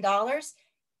 $6,000.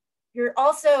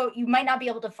 You might not be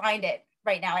able to find it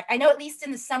right now. I know at least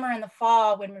in the summer and the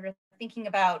fall when we were thinking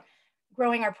about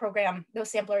growing our program,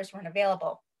 those samplers weren't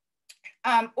available.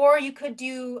 Or you could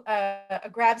do a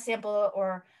grab sample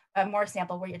or a more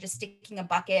sample where you're just sticking a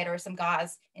bucket or some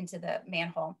gauze into the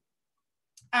manhole.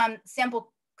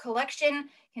 Sample collection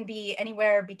can be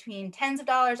anywhere between tens of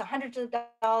dollars, hundreds of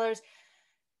dollars.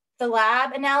 The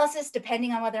lab analysis,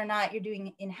 depending on whether or not you're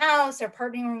doing in-house or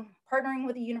partnering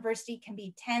with a university, can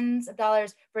be tens of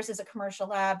dollars versus a commercial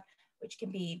lab, which can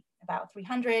be about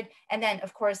 300. And then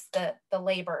of course the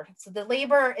labor. So the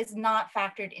labor is not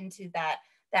factored into that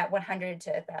 $100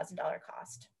 to $1,000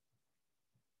 cost.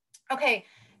 Okay,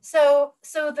 so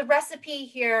the recipe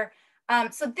here.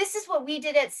 So this is what we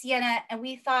did at Siena, and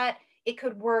we thought it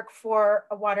could work for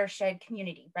a watershed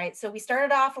community, right? So we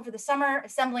started off over the summer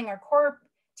assembling our core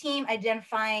team,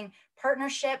 identifying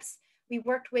partnerships. We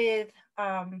worked with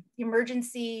the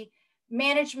emergency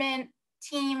management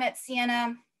team at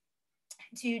Siena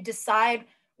to decide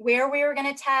where we were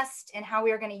going to test and how we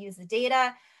were going to use the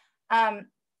data.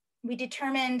 We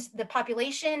determined the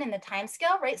population and the time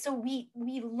scale, right? So we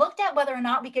looked at whether or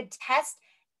not we could test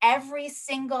every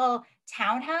single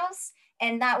townhouse.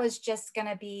 And that was just going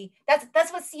to be,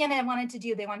 that's what Siena wanted to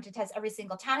do. They wanted to test every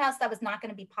single townhouse. That was not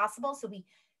going to be possible. So we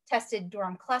tested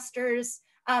dorm clusters,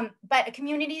 but a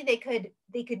community, they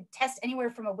could test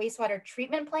anywhere from a wastewater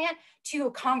treatment plant to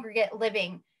a congregate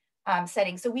living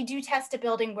setting. So we do test a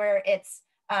building where it's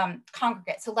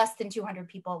congregate, so less than 200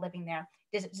 people living there.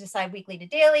 Decide weekly to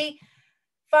daily.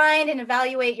 Find and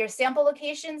evaluate your sample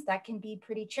locations. That can be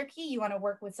pretty tricky. You want to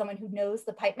work with someone who knows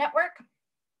the pipe network.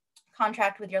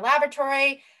 Contract with your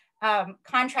laboratory,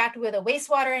 contract with a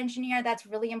wastewater engineer. That's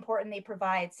really important. They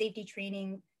provide safety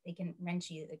training. They can rent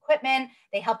you the equipment.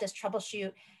 They helped us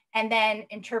troubleshoot, and then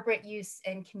interpret, use,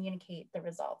 and communicate the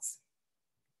results.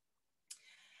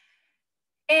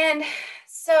 And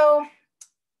so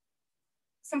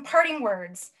some parting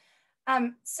words.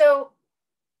 So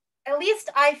at least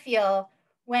I feel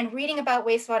when reading about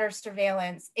wastewater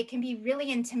surveillance, it can be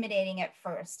really intimidating at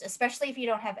first, especially if you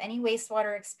don't have any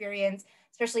wastewater experience,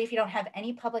 especially if you don't have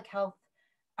any public health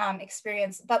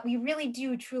experience. But we really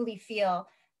do truly feel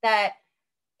that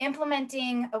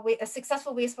implementing a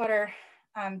successful wastewater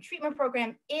treatment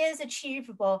program is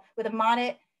achievable with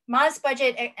a modest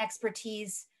budget and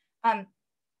expertise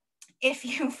if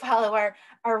you follow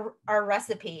our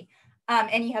recipe.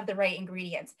 And you have the right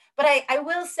ingredients. But I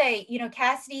will say,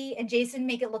 Cassidy and Jason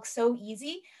make it look so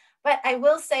easy, but I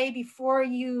will say before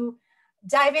you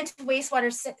dive into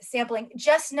wastewater sampling,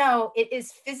 just know it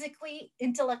is physically,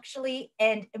 intellectually,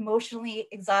 and emotionally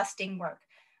exhausting work.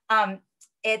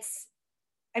 It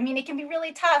can be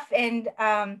really tough,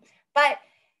 but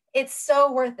it's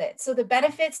so worth it. So the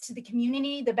benefits to the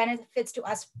community, the benefits to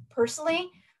us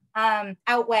personally,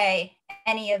 outweigh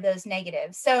any of those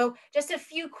negatives. So just a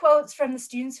few quotes from the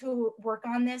students who work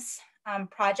on this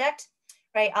project,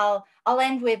 right? I'll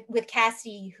end with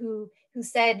Cassidy, who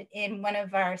said in one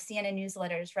of our Siena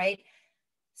newsletters, right?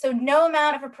 So no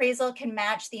amount of appraisal can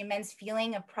match the immense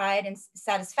feeling of pride and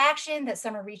satisfaction that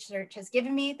summer research has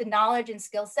given me. The knowledge and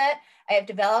skill set I have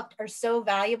developed are so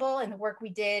valuable, and the work we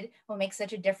did will make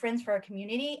such a difference for our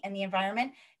community and the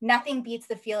environment. Nothing beats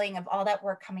the feeling of all that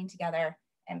work coming together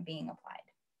and being applied.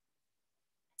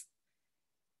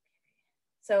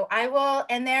 So I will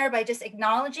end there by just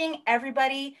acknowledging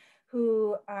everybody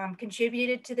who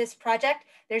contributed to this project.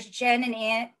 There's Jen and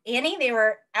Annie. They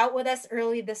were out with us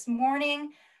early this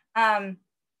morning.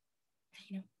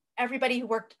 Everybody who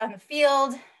worked on the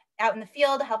field, out in the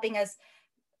field, helping us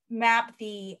map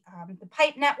the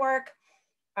pipe network,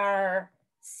 our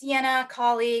Siena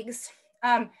colleagues.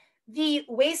 The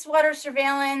wastewater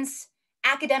surveillance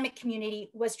academic community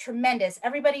was tremendous.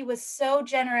 Everybody was so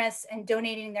generous and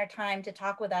donating their time to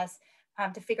talk with us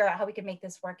to figure out how we could make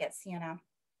this work at Siena.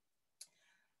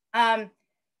 I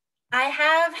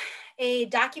have a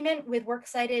document with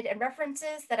works cited and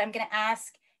references that I'm going to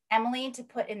ask Emily to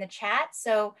put in the chat,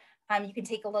 so you can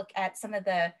take a look at some of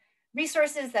the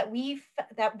resources that we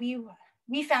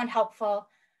found helpful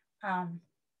when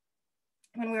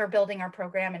we were building our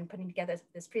program and putting together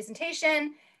this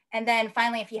presentation. And then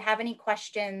finally, if you have any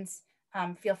questions,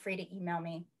 feel free to email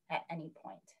me at any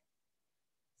point.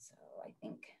 So I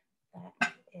think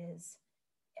that is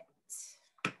it.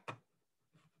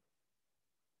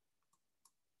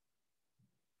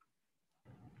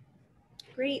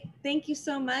 Great, thank you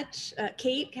so much,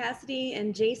 Kate, Cassidy,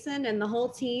 and Jason, and the whole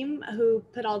team who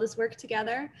put all this work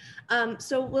together.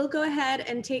 So we'll go ahead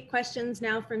and take questions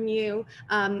now from you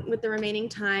with the remaining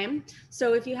time.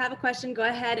 So if you have a question, go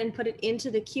ahead and put it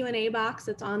into the Q&A box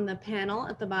that's on the panel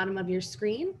at the bottom of your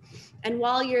screen. And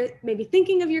while you're maybe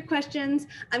thinking of your questions,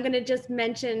 I'm going to just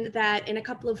mention that in a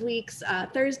couple of weeks,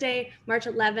 Thursday, March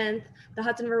 11th, the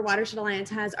Hudson River Watershed Alliance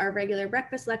has our regular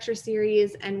breakfast lecture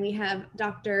series, and we have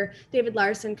Dr. David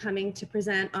Larson coming to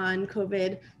present on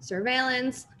COVID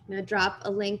surveillance. I'm going to drop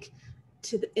a link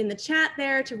in the chat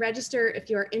there to register if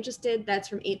you're interested. That's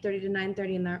from 8:30 to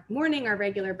 9:30 in the morning, our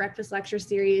regular breakfast lecture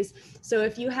series. So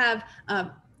if you have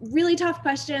really tough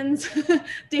questions,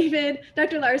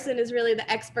 Dr. Larson is really the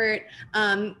expert,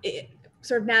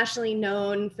 sort of nationally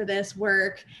known for this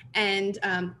work, and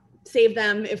save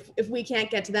them if we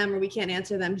can't get to them or we can't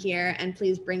answer them here, and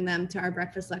please bring them to our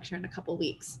breakfast lecture in a couple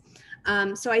weeks.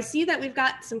 So I see that we've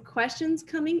got some questions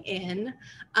coming in,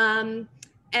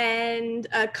 and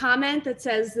a comment that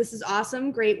says, "This is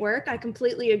awesome, great work." I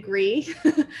completely agree.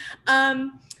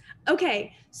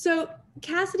 Okay, so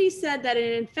Cassidy said that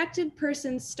an infected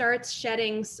person starts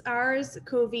shedding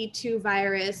SARS-CoV-2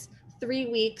 virus 3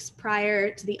 weeks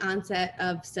prior to the onset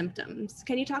of symptoms.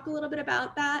 Can you talk a little bit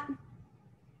about that?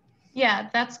 Yeah,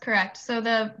 that's correct. So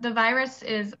the virus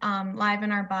is live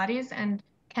in our bodies and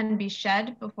can be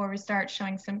shed before we start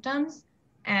showing symptoms.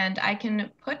 And I can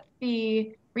put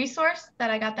the resource that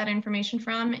I got that information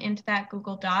from into that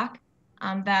Google Doc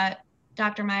that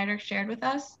Dr. Meierdiercks shared with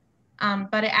us.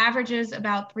 But it averages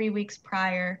about 3 weeks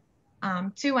prior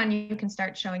to when you can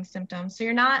start showing symptoms. So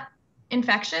you're not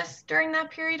infectious during that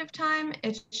period of time.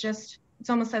 It's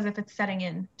almost as if it's setting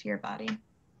in to your body.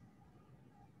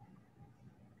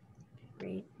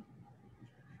 Great.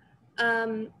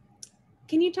 Can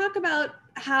you talk about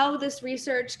how this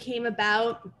research came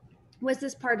about? Was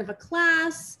this part of a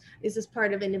class? Is this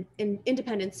part of an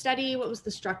independent study? What was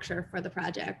the structure for the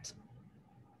project?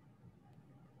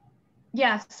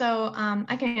 Yeah, so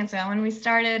I can answer that one. We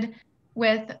started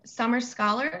with Summer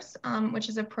Scholars, which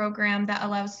is a program that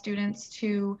allows students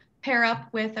to pair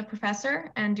up with a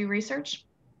professor and do research.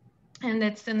 And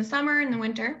it's in the summer and the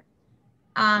winter.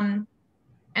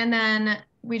 And then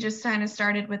we just kind of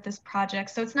started with this project.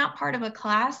 So it's not part of a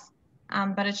class,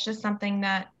 but it's just something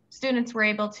that students were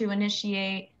able to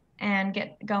initiate and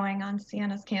get going on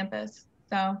Siena's campus.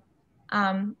 So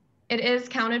it is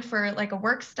counted for like a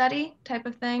work study type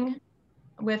of thing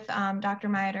with Dr.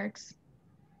 Meierdiercks.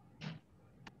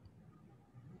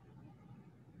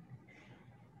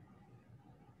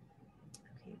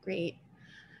 Okay, great.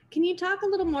 Can you talk a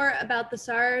little more about the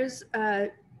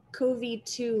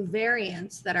SARS-CoV-2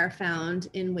 variants that are found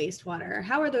in wastewater?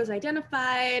 How are those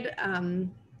identified?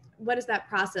 What is that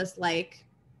process like?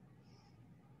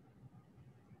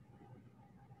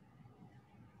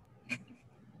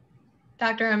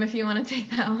 Dr. M, if you want to take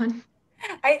that one.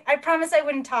 I promise I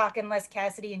wouldn't talk unless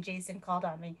Cassidy and Jason called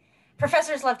on me.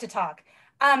 Professors love to talk.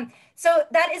 So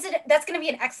that's going to be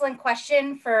an excellent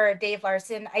question for Dave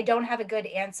Larson. I don't have a good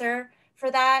answer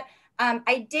for that.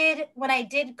 When I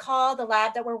did call the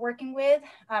lab that we're working with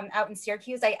out in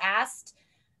Syracuse, I asked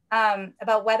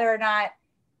about whether or not,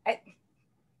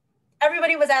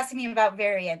 everybody was asking me about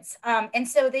variants. And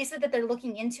so they said that they're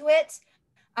looking into it.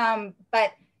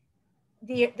 But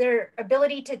their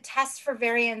ability to test for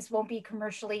variants won't be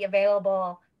commercially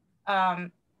available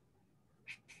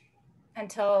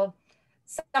until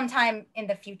sometime in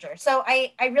the future. So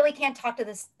I really can't talk to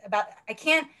this about, I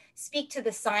can't speak to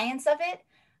the science of it.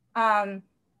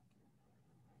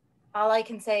 All I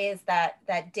can say is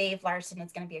that Dave Larson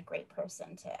is going to be a great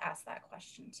person to ask that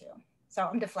question to. So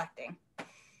I'm deflecting.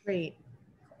 Great.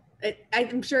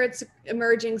 I'm sure it's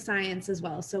emerging science as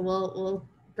well. So we'll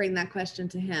bring that question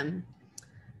to him.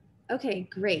 Okay,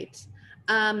 great.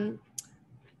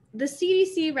 The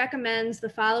CDC recommends the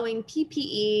following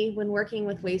PPE when working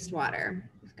with wastewater.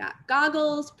 We've got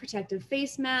goggles, protective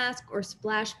face mask or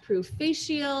splash-proof face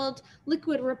shield,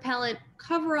 liquid repellent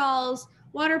coveralls,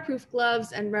 waterproof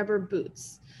gloves, and rubber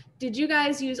boots. Did you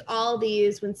guys use all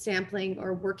these when sampling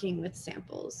or working with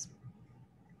samples?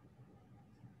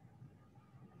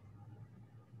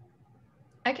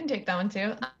 I can take that one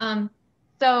too.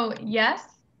 So yes,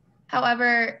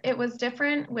 however, it was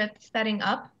different with setting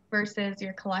up versus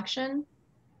your collection.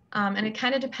 And it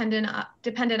kind of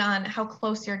depended on how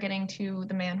close you're getting to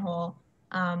the manhole,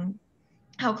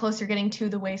 how close you're getting to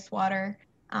the wastewater,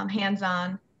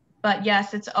 hands-on. But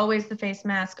yes, it's always the face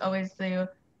mask, always the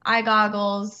eye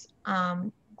goggles,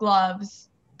 gloves,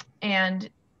 and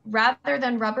rather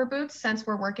than rubber boots, since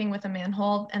we're working with a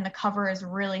manhole and the cover is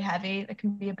really heavy, it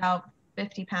can be about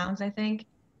 50 pounds, I think,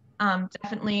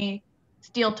 definitely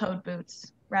steel-toed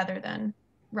boots rather than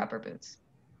rubber boots.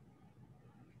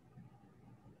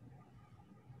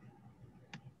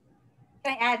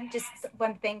 Can I add just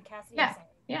one thing, Cassidy? Yeah,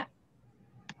 yeah.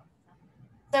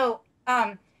 So,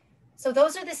 so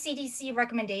those are the CDC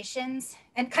recommendations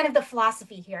and kind of the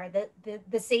philosophy here,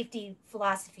 the safety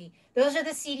philosophy. Those are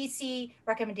the CDC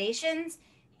recommendations,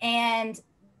 and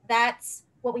that's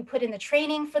what we put in the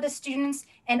training for the students.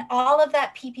 And all of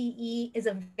that PPE is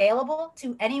available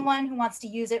to anyone who wants to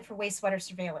use it for wastewater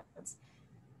surveillance.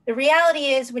 The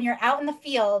reality is when you're out in the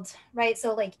field, right?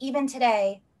 So like even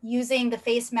today, using the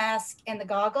face mask and the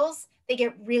goggles, they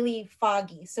get really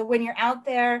foggy. So when you're out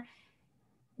there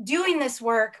doing this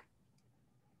work,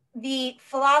 the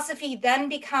philosophy then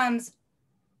becomes,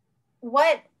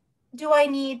 what do I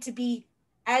need to be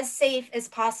as safe as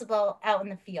possible out in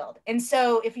the field? And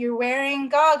so if you're wearing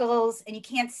goggles and you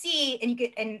can't see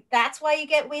and that's why you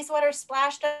get wastewater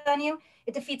splashed on you,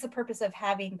 it defeats the purpose of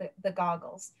having the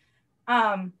goggles.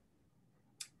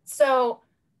 So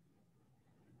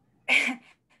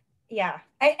yeah,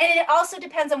 and it also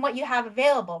depends on what you have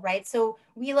available, right? So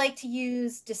we like to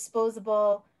use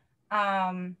disposable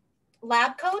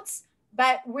lab coats,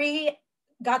 but we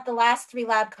got the last 3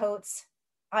 lab coats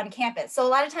on campus. So a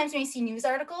lot of times when you see news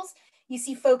articles, you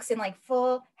see folks in like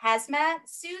full hazmat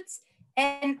suits,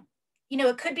 and you know,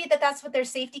 it could be that that's what their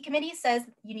safety committee says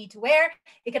you need to wear.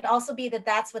 It could also be that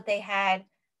that's what they had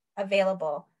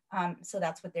available. So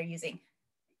that's what they're using.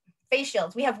 Face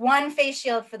shields. We have one face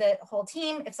shield for the whole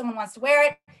team. If someone wants to wear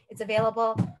it, it's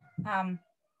available. But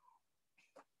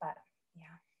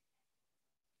yeah.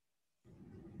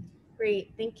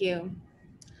 Great, thank you.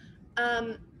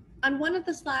 On one of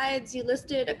the slides, you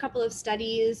listed a couple of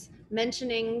studies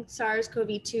mentioning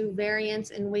SARS-CoV-2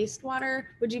 variants in wastewater.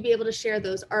 Would you be able to share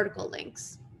those article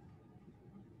links?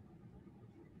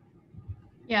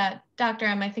 Yeah, Dr.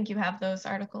 M, I think you have those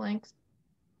article links.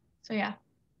 So yeah.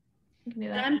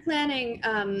 And I'm planning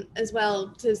as well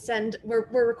to send, we're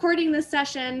recording this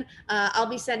session. I'll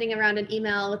be sending around an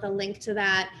email with a link to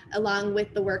that along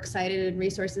with the works cited and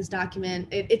resources document.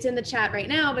 It's in the chat right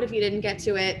now, but if you didn't get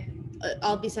to it,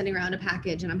 I'll be sending around a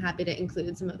package and I'm happy to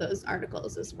include some of those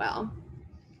articles as well.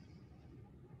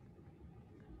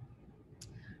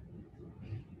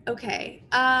 Okay,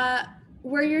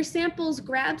 were your samples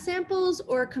grab samples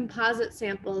or composite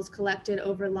samples collected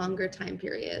over longer time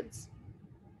periods?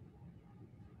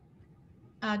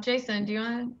 Jason, do you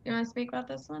want to speak about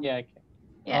this one? Yeah, I can.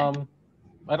 Yeah.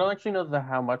 I don't actually know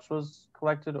how much was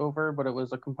collected over, but it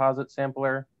was a composite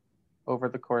sampler over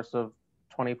the course of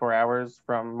 24 hours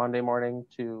from Monday morning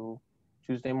to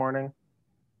Tuesday morning.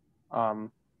 I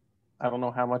don't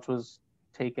know how much was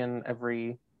taken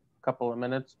every couple of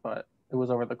minutes, but it was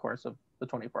over the course of the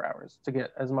 24 hours to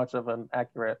get as much of an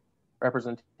accurate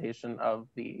representation of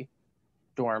the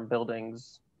dorm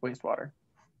building's wastewater.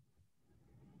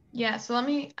 Yeah, so I'm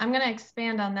going to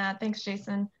expand on that. Thanks,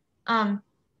 Jason.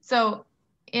 So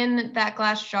in that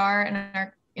glass jar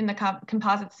in the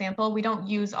composite sample, we don't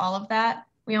use all of that.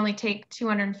 We only take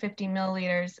 250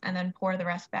 milliliters and then pour the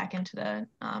rest back into the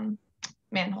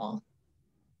manhole.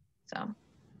 So.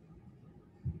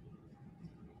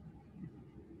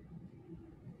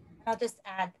 I'll just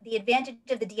add, the advantage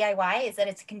of the DIY is that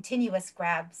it's a continuous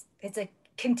grabs. It's a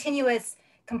continuous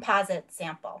composite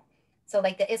sample. So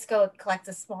like the ISCO collects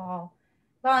a small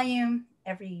volume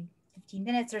every 15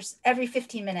 minutes or every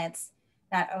 15 minutes,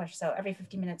 not or so every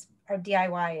 15 minutes. Our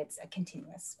DIY, it's a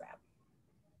continuous grab.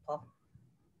 Well,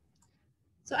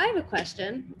 so I have a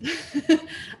question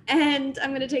and I'm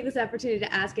going to take this opportunity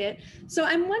to ask it. So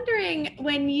I'm wondering,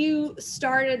 when you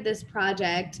started this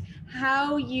project,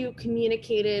 how you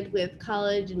communicated with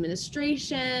college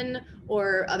administration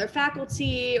or other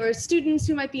faculty or students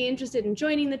who might be interested in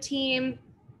joining the team.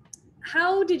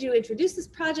 How did you introduce this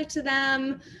project to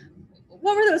them?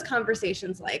 What were those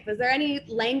conversations like? Was there any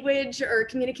language or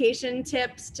communication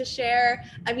tips to share?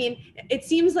 I mean, it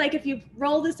seems like if you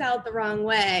roll this out the wrong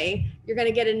way, you're going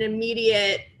to get an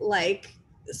immediate, like,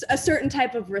 a certain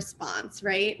type of response,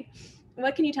 right?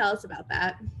 What can you tell us about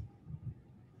that?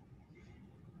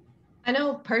 I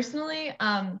know personally,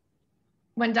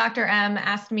 when Dr. M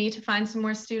asked me to find some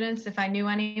more students, if I knew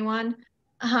anyone,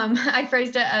 I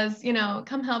phrased it as,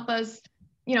 come help us,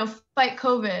 fight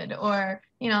COVID, or,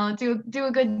 do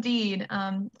a good deed.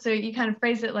 So you kind of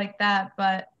phrase it like that,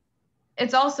 but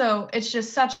it's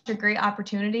just such a great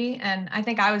opportunity. And I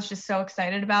think I was just so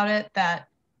excited about it that,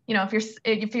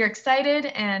 if you're excited,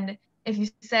 and if you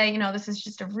say, this is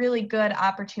just a really good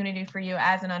opportunity for you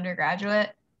as an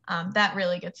undergraduate, that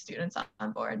really gets students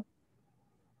on board.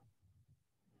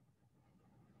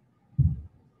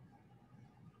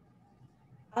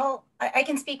 Oh, I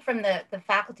can speak from the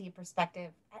faculty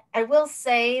perspective. I will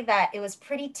say that it was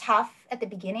pretty tough at the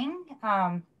beginning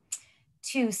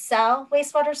to sell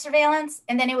wastewater surveillance.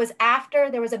 And then it was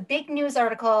after there was a big news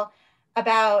article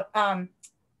about,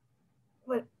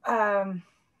 was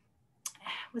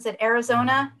it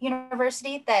Arizona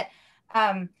University that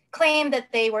claimed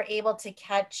that they were able to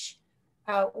catch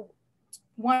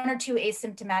 1 or 2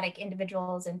 asymptomatic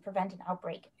individuals and prevent an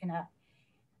outbreak in a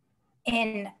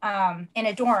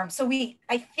dorm. So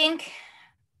I think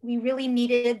we really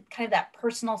needed kind of that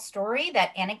personal story,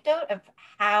 that anecdote of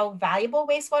how valuable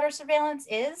wastewater surveillance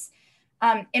is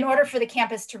in order for the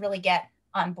campus to really get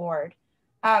on board.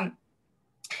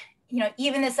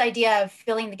 Even this idea of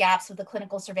filling the gaps with the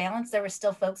clinical surveillance, there were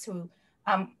still folks who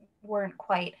weren't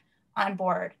quite on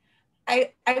board.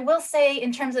 I will say,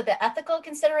 in terms of the ethical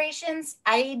considerations,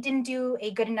 I didn't do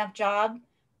a good enough job.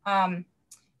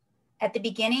 At the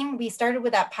beginning, we started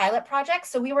with that pilot project.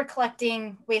 So we were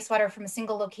collecting wastewater from a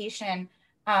single location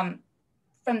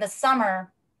from the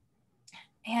summer.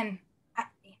 And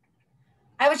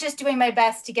I was just doing my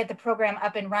best to get the program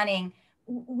up and running.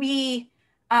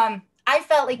 I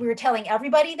felt like we were telling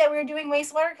everybody that we were doing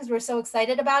wastewater because we were so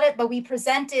excited about it, but we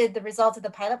presented the results of the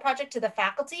pilot project to the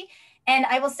faculty. And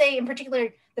I will say, in particular,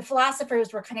 the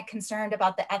philosophers were kind of concerned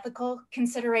about the ethical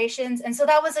considerations. And so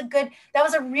that was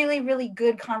a really, really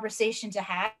good conversation to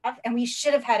have. And we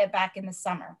should have had it back in the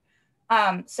summer.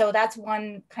 So that's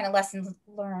one kind of lesson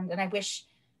learned. And I wish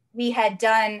we had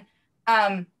done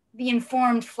the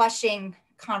informed flushing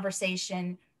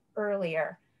conversation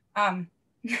earlier.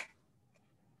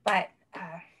 But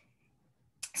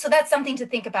so that's something to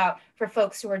think about for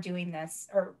folks who are doing this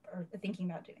or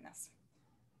thinking about doing this.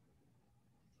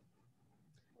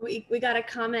 We got a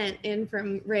comment in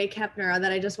from Ray Kepner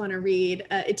that I just want to read.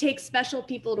 It takes special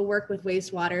people to work with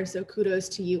wastewater, so kudos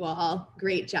to you all.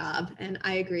 Great job. And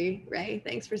I agree, Ray.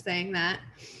 Thanks for saying that.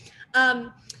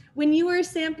 When you were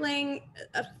sampling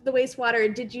the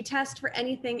wastewater, did you test for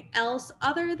anything else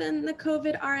other than the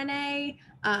COVID RNA?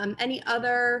 Any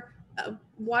other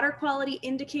water quality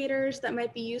indicators that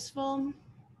might be useful?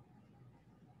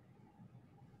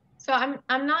 So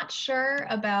I'm not sure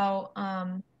about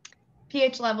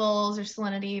pH levels or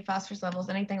salinity, phosphorus levels,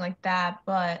 anything like that,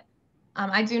 but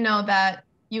I do know that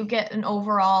you get an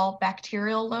overall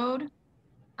bacterial load,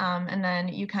 and then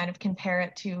you kind of compare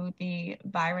it to the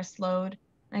virus load.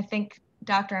 And I think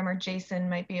Dr. M or Jason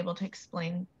might be able to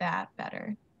explain that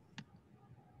better.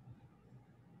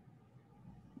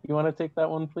 You want to take that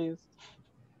one, please?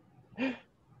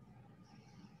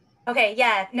 Okay,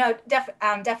 yeah, no,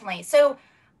 definitely. So,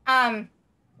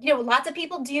 lots of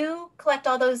people do collect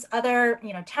all those other,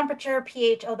 temperature,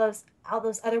 pH, all those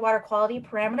other water quality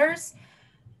parameters.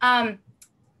 A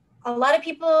lot of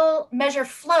people measure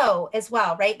flow as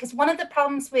well, right? Because one of the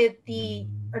problems with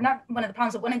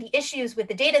one of the issues with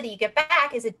the data that you get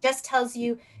back is it just tells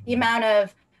you the amount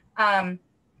of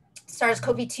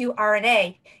SARS-CoV-2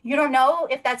 RNA. You don't know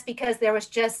if that's because there was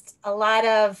just a lot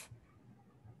of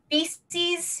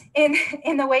feces in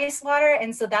the wastewater,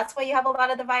 and so that's why you have a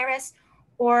lot of the virus,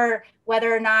 or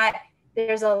whether or not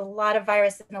there's a lot of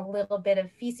virus and a little bit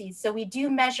of feces. So we do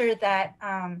measure that,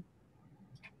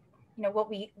 what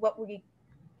we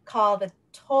call the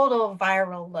total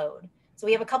viral load. So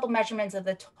we have a couple measurements of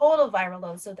the total viral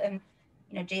load. So then,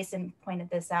 Jason pointed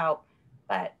this out.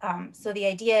 But so the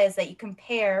idea is that you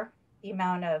compare the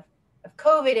amount of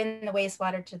COVID in the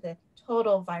wastewater to the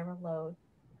total viral load.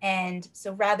 And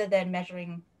so rather than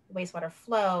measuring the wastewater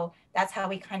flow, that's how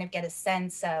we kind of get a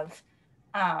sense of,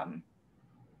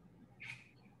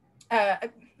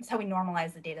 that's how we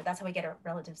normalize the data. That's how we get a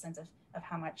relative sense of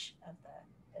how much of the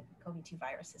COVID-2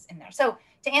 virus is in there. So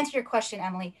to answer your question,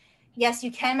 Emily, yes,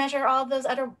 you can measure all of those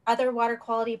other water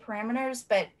quality parameters,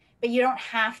 but you don't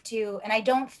have to. And I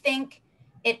don't think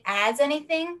it adds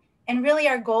anything. And really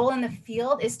our goal in the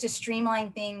field is to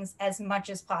streamline things as much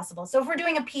as possible. So if we're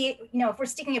doing if we're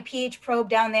sticking a pH probe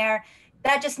down there,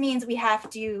 that just means we have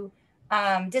to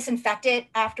disinfect it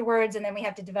afterwards. And then we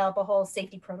have to develop a whole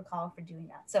safety protocol for doing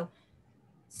that. So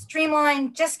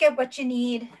streamline, just get what you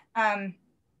need,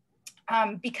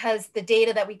 because the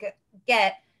data that we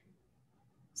get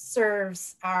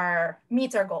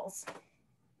meets our goals.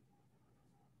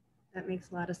 That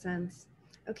makes a lot of sense.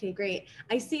 Okay, great.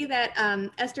 I see that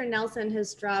Esther Nelson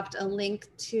has dropped a link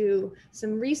to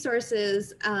some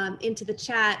resources into the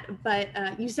chat, but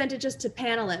you sent it just to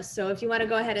panelists. So if you want to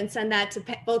go ahead and send that to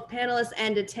both panelists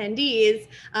and attendees,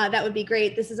 that would be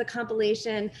great. This is a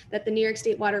compilation that the New York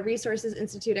State Water Resources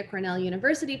Institute at Cornell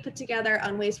University put together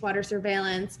on wastewater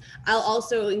surveillance. I'll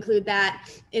also include that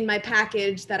in my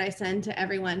package that I send to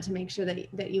everyone to make sure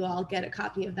that you all get a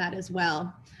copy of that as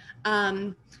well.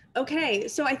 Okay,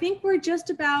 so I think we're just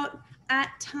about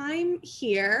at time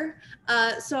here.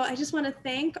 So I just want to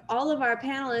thank all of our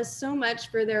panelists so much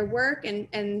for their work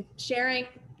and sharing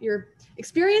your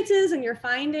experiences and your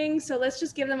findings. So let's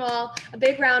just give them all a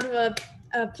big round of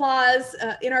applause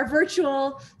in our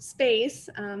virtual space.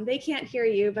 They can't hear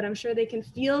you, but I'm sure they can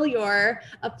feel your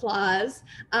applause.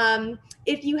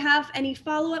 If you have any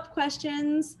follow-up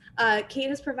questions, Kate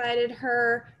has provided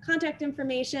her contact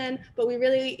information, but we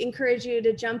really encourage you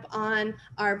to jump on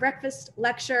our breakfast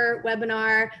lecture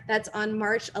webinar that's on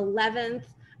March 11th,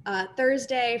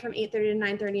 Thursday from 8:30 to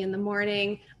 9:30 in the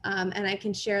morning. And I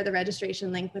can share the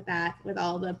registration link with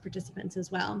all the participants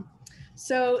as well.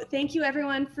 So thank you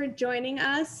everyone for joining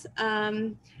us.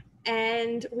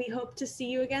 And we hope to see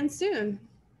you again soon.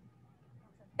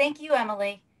 Thank you,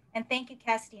 Emily. And thank you,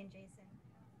 Cassidy and Jason.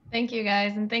 Thank you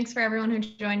guys. And thanks for everyone who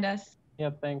joined us.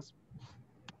 Yeah, thanks.